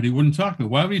polite, but he wouldn't talk to me.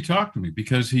 Why would he talk to me?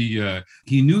 Because he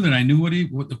knew that I knew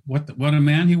what a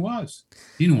man he was.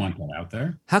 He didn't want that out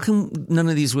there. How come none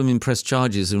of these women pressed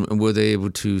charges, and were they able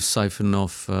to siphon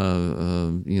off,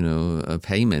 a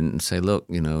payment and say, look,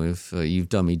 if you've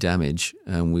done me damage,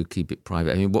 and we'll keep it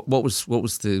private? I mean, what was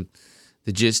the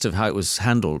gist of how it was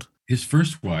handled? His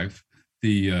first wife,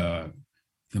 the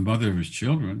mother of his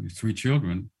children, his 3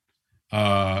 children,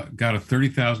 got a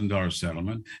 $30,000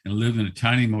 settlement and lived in a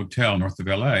tiny motel north of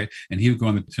LA. And he would go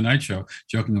on the Tonight Show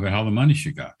joking about how the money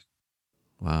she got.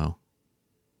 Wow.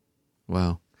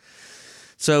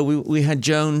 So we had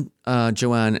Joanne, and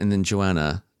then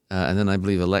Joanna, and then I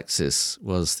believe Alexis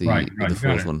was the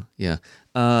 4th one. Yeah.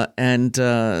 And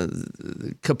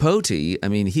Capote, I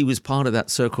mean, he was part of that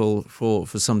circle for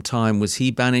some time. Was he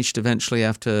banished eventually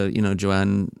after,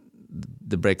 Joanne,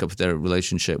 the breakup of their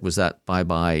relationship? Was that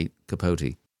bye-bye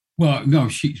Capote? Well, no,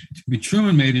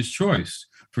 Truman made his choice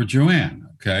for Joanne,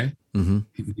 okay? Mm-hmm.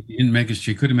 He didn't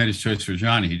he could have made his choice for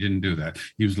Johnny. He didn't do that.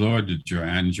 He was loyal to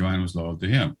Joanne, and Joanne was loyal to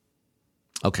him.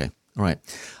 Okay. All right.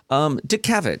 Dick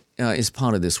Cavett is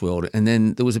part of this world. And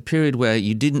then there was a period where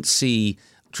you didn't see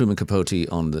Truman Capote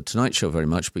on The Tonight Show very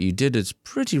much, but you did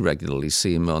pretty regularly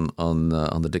see him on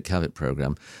the Dick Cavett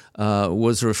program.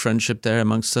 Was there a friendship there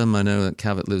amongst them? I know that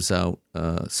Cavett lives out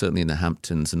certainly in the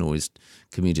Hamptons and always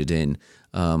commuted in.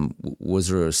 Was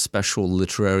there a special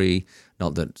literary,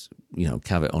 not that,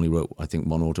 Cavett only wrote, I think,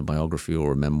 1 autobiography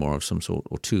or a memoir of some sort,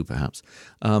 or 2 perhaps,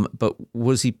 but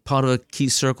was he part of a key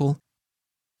circle?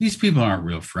 These people aren't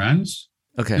real friends.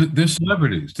 Okay, they're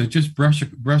celebrities. They just brush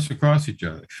across each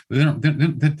other. But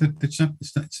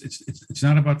it's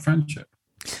not about friendship.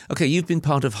 Okay, you've been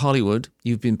part of Hollywood.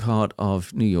 You've been part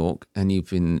of New York, and you're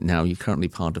currently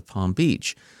part of Palm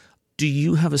Beach. Do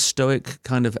you have a stoic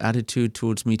kind of attitude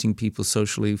towards meeting people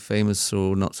socially, famous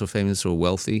or not so famous or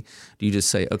wealthy? Do you just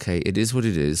say, okay, it is what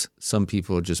it is? Some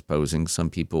people are just posing. Some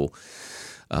people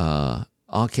are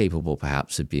capable,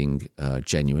 perhaps, of being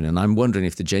genuine. And I'm wondering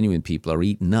if the genuine people are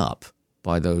eaten up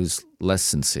by those less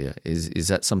sincere. Is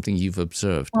that something you've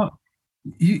observed? Well,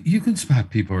 you can spot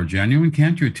people who are genuine,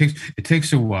 can't you? It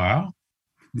takes a while.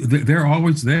 They're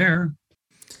always there.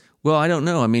 Well, I don't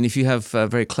know. I mean, if you have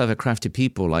very clever, crafty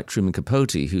people like Truman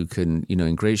Capote who can,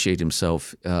 ingratiate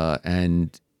himself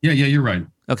and... Yeah, you're right.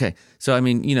 Okay. So, I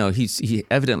mean, he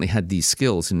evidently had these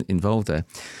skills involved there.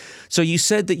 So you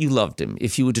said that you loved him.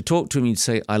 If you were to talk to him, you'd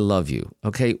say, I love you.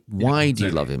 Okay. Why do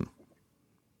you love him?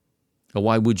 Or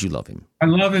why would you love him? I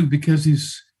love him because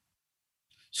he's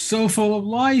so full of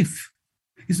life.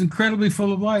 He's incredibly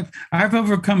full of life. I've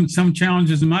overcome some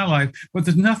challenges in my life, but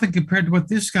there's nothing compared to what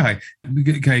this guy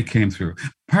came through.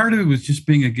 Part of it was just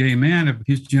being a gay man of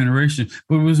his generation,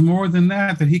 but it was more than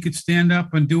that he could stand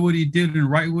up and do what he did and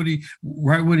write what he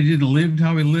did and lived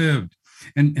how he lived.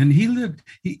 And he lived,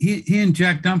 he and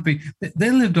Jack Dumpy, they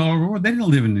lived all over the world. They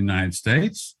didn't live in the United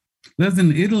States. Lived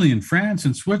in Italy and France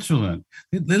and Switzerland.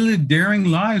 They lived daring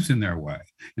lives in their way.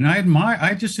 And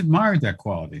I just admired that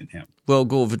quality in him. Well,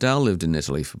 Gore Vidal lived in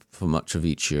Italy for much of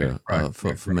each year,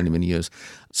 for many, many years.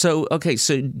 So, okay,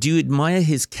 so do you admire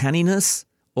his canniness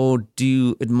or do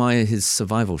you admire his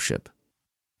survivalship?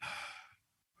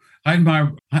 I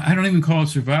don't even call it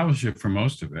survivalship for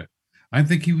most of it. I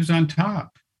think he was on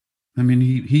top. I mean,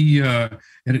 he at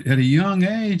a young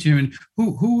age. I mean,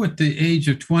 who at the age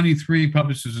of 23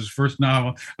 publishes his first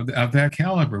novel of that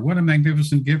caliber? What a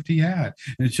magnificent gift he had!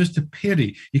 And it's just a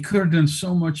pity. He could have done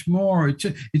so much more. It's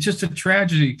just a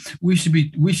tragedy. We should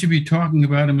be talking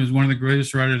about him as one of the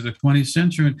greatest writers of the 20th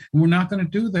century, and we're not going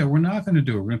to do that. We're not going to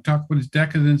do it. We're going to talk about his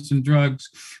decadence and drugs,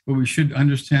 but we should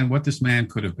understand what this man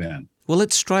could have been. Well,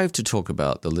 let's strive to talk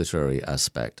about the literary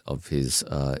aspect of his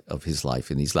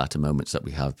life in these latter moments that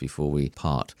we have before we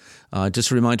part.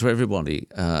 Just a reminder to everybody,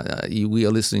 we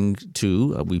are listening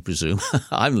to, we presume,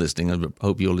 I'm listening, I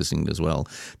hope you're listening as well,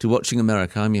 to Watching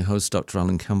America. I'm your host, Dr.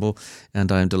 Alan Campbell, and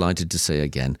I am delighted to say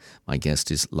again, my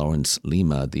guest is Lawrence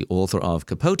Lima, the author of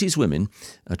Capote's Women,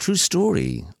 a true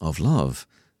story of love,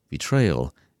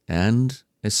 betrayal, and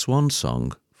a swan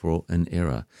song for an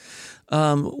era.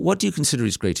 What do you consider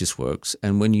his greatest works?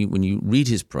 And when you read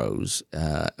his prose,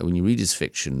 when you read his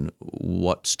fiction,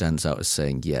 what stands out as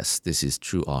saying, yes, this is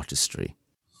true artistry?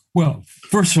 Well,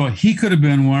 first of all, he could have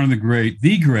been one of the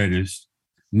greatest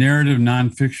narrative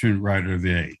nonfiction writer of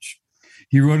the age.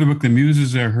 He wrote a book, The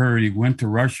Muses Are Heard. He went to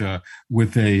Russia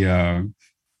with a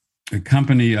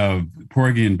company of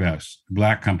Porgy and Bess,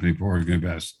 black company Porgy and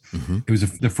Bess. Mm-hmm. It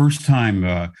was the first time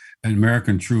an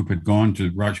American troupe had gone to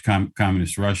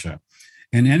communist Russia.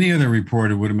 And any other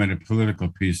reporter would have made a political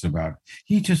piece about it.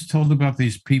 He just told about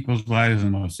these people's lives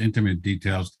in the most intimate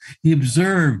details. He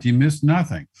observed, he missed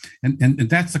nothing. And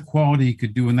that's the quality he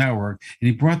could do in that work. And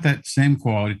he brought that same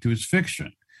quality to his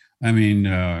fiction. I mean,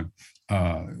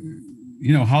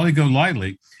 Holly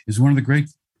Golightly is one of the great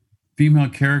female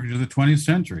characters of the 20th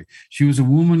century. She was a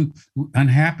woman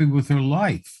unhappy with her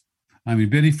life. I mean,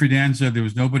 Betty Friedan said there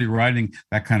was nobody writing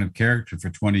that kind of character for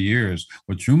 20 years,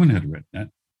 but Truman had written it.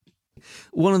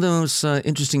 One of the most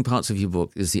interesting parts of your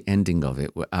book is the ending of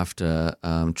it, where after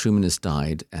Truman has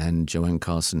died and Joanne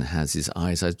Carson has his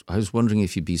eyes. I was wondering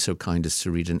if you'd be so kind as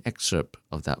to read an excerpt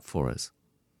of that for us.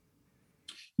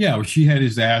 Yeah, well, she had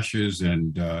his ashes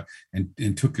and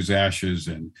took his ashes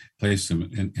and placed them.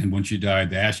 And when she died,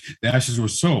 the ashes were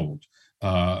sold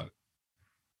for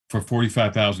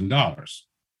 $45,000.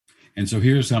 And so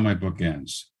here's how my book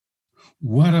ends.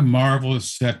 What a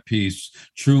marvelous set piece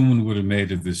Truman would have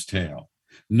made of this tale.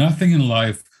 Nothing in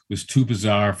life was too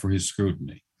bizarre for his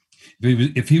scrutiny.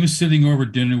 If he was sitting over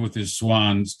dinner with his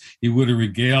swans, he would have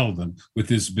regaled them with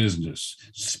his business,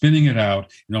 spinning it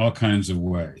out in all kinds of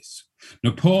ways.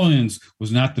 Napoleon's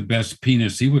was not the best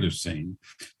penis he would have seen.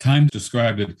 Time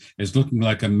described it as looking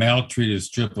like a maltreated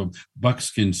strip of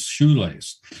buckskin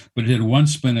shoelace, but it had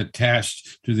once been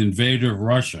attached to the invader of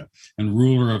Russia and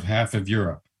ruler of half of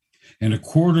Europe. And a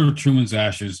quarter of Truman's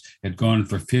ashes had gone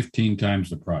for 15 times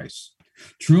the price.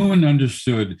 Truman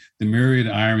understood the myriad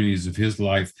ironies of his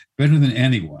life better than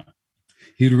anyone.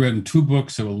 He'd written 2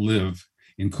 books that will live,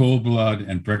 In Cold Blood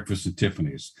and Breakfast at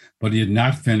Tiffany's, but he had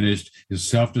not finished his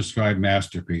self-described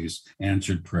masterpiece,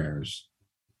 Answered Prayers.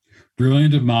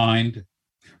 Brilliant of mind,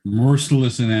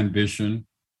 merciless in ambition,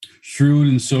 shrewd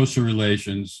in social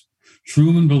relations,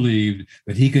 Truman believed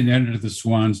that he could enter the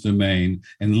swan's domain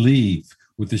and leave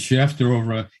with the chef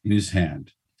d'oeuvre in his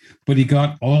hand. But he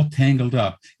got all tangled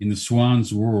up in the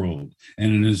swan's world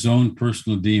and in his own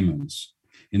personal demons.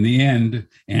 In the end,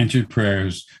 Answered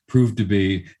Prayers proved to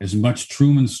be as much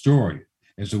Truman's story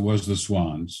as it was the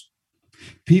swan's.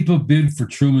 People bid for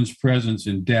Truman's presence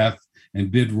in death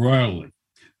and bid royally,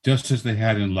 just as they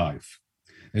had in life.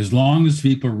 As long as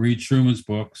people read Truman's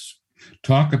books,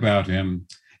 talk about him,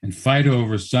 and fight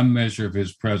over some measure of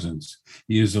his presence,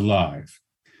 he is alive,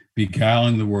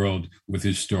 beguiling the world with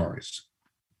his stories.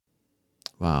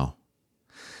 Wow.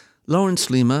 Lawrence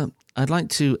Leamer, I'd like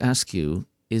to ask you,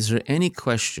 is there any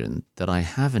question that I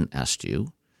haven't asked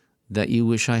you that you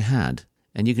wish I had?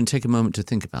 And you can take a moment to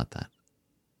think about that.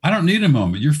 I don't need a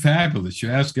moment. You're fabulous. You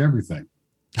ask everything.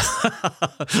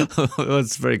 Well,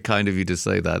 it's very kind of you to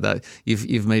say that.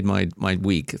 You've made my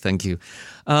week. Thank you.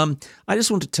 I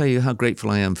just want to tell you how grateful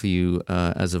I am for you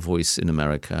as a voice in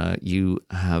America. You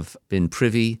have been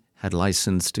privy, had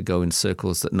license to go in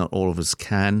circles that not all of us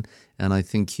can, and I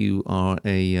think you are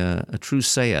a true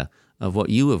sayer of what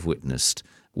you have witnessed,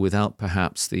 without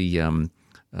perhaps the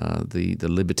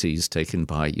liberties taken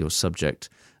by your subject,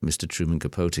 Mr. Truman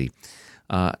Capote.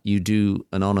 You do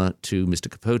an honor to Mr.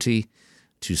 Capote,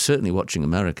 to certainly Watching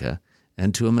America,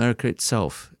 and to America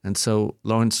itself. And so,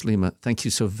 Lawrence Leamer, thank you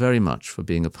so very much for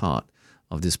being a part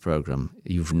of this program.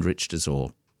 You've enriched us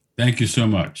all. Thank you so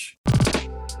much.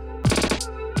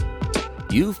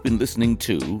 You've been listening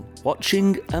to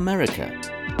Watching America.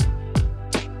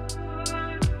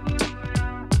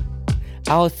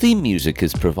 Our theme music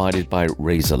is provided by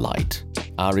Razorlight.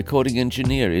 Our recording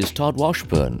engineer is Todd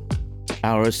Washburn.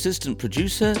 Our assistant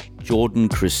producer, Jordan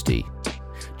Christie.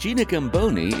 Gina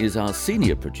Gamboni is our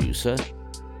senior producer.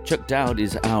 Chuck Dowd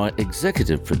is our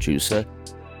executive producer.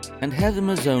 And Heather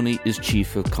Mazzoni is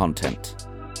chief of content.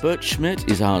 Bert Schmidt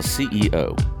is our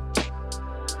CEO.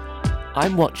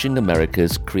 I'm Watching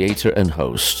America's creator and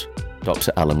host,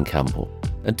 Dr. Alan Campbell.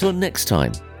 Until next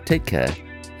time, take care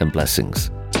and blessings.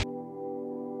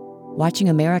 Watching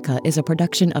America is a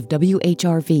production of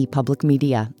WHRV Public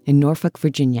Media in Norfolk,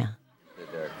 Virginia.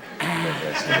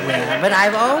 Yeah, but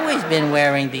I've always been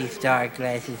wearing these dark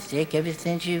glasses, Dick, ever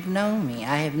since you've known me.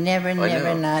 I have never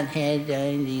not had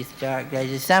these dark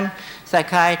glasses. Some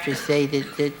psychiatrists say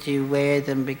that you wear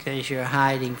them because you're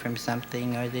hiding from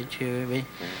something, or that you're...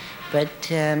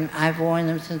 But I've worn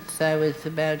them since I was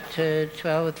about 12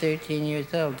 or 13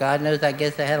 years old. God knows, I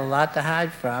guess I had a lot to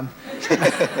hide from.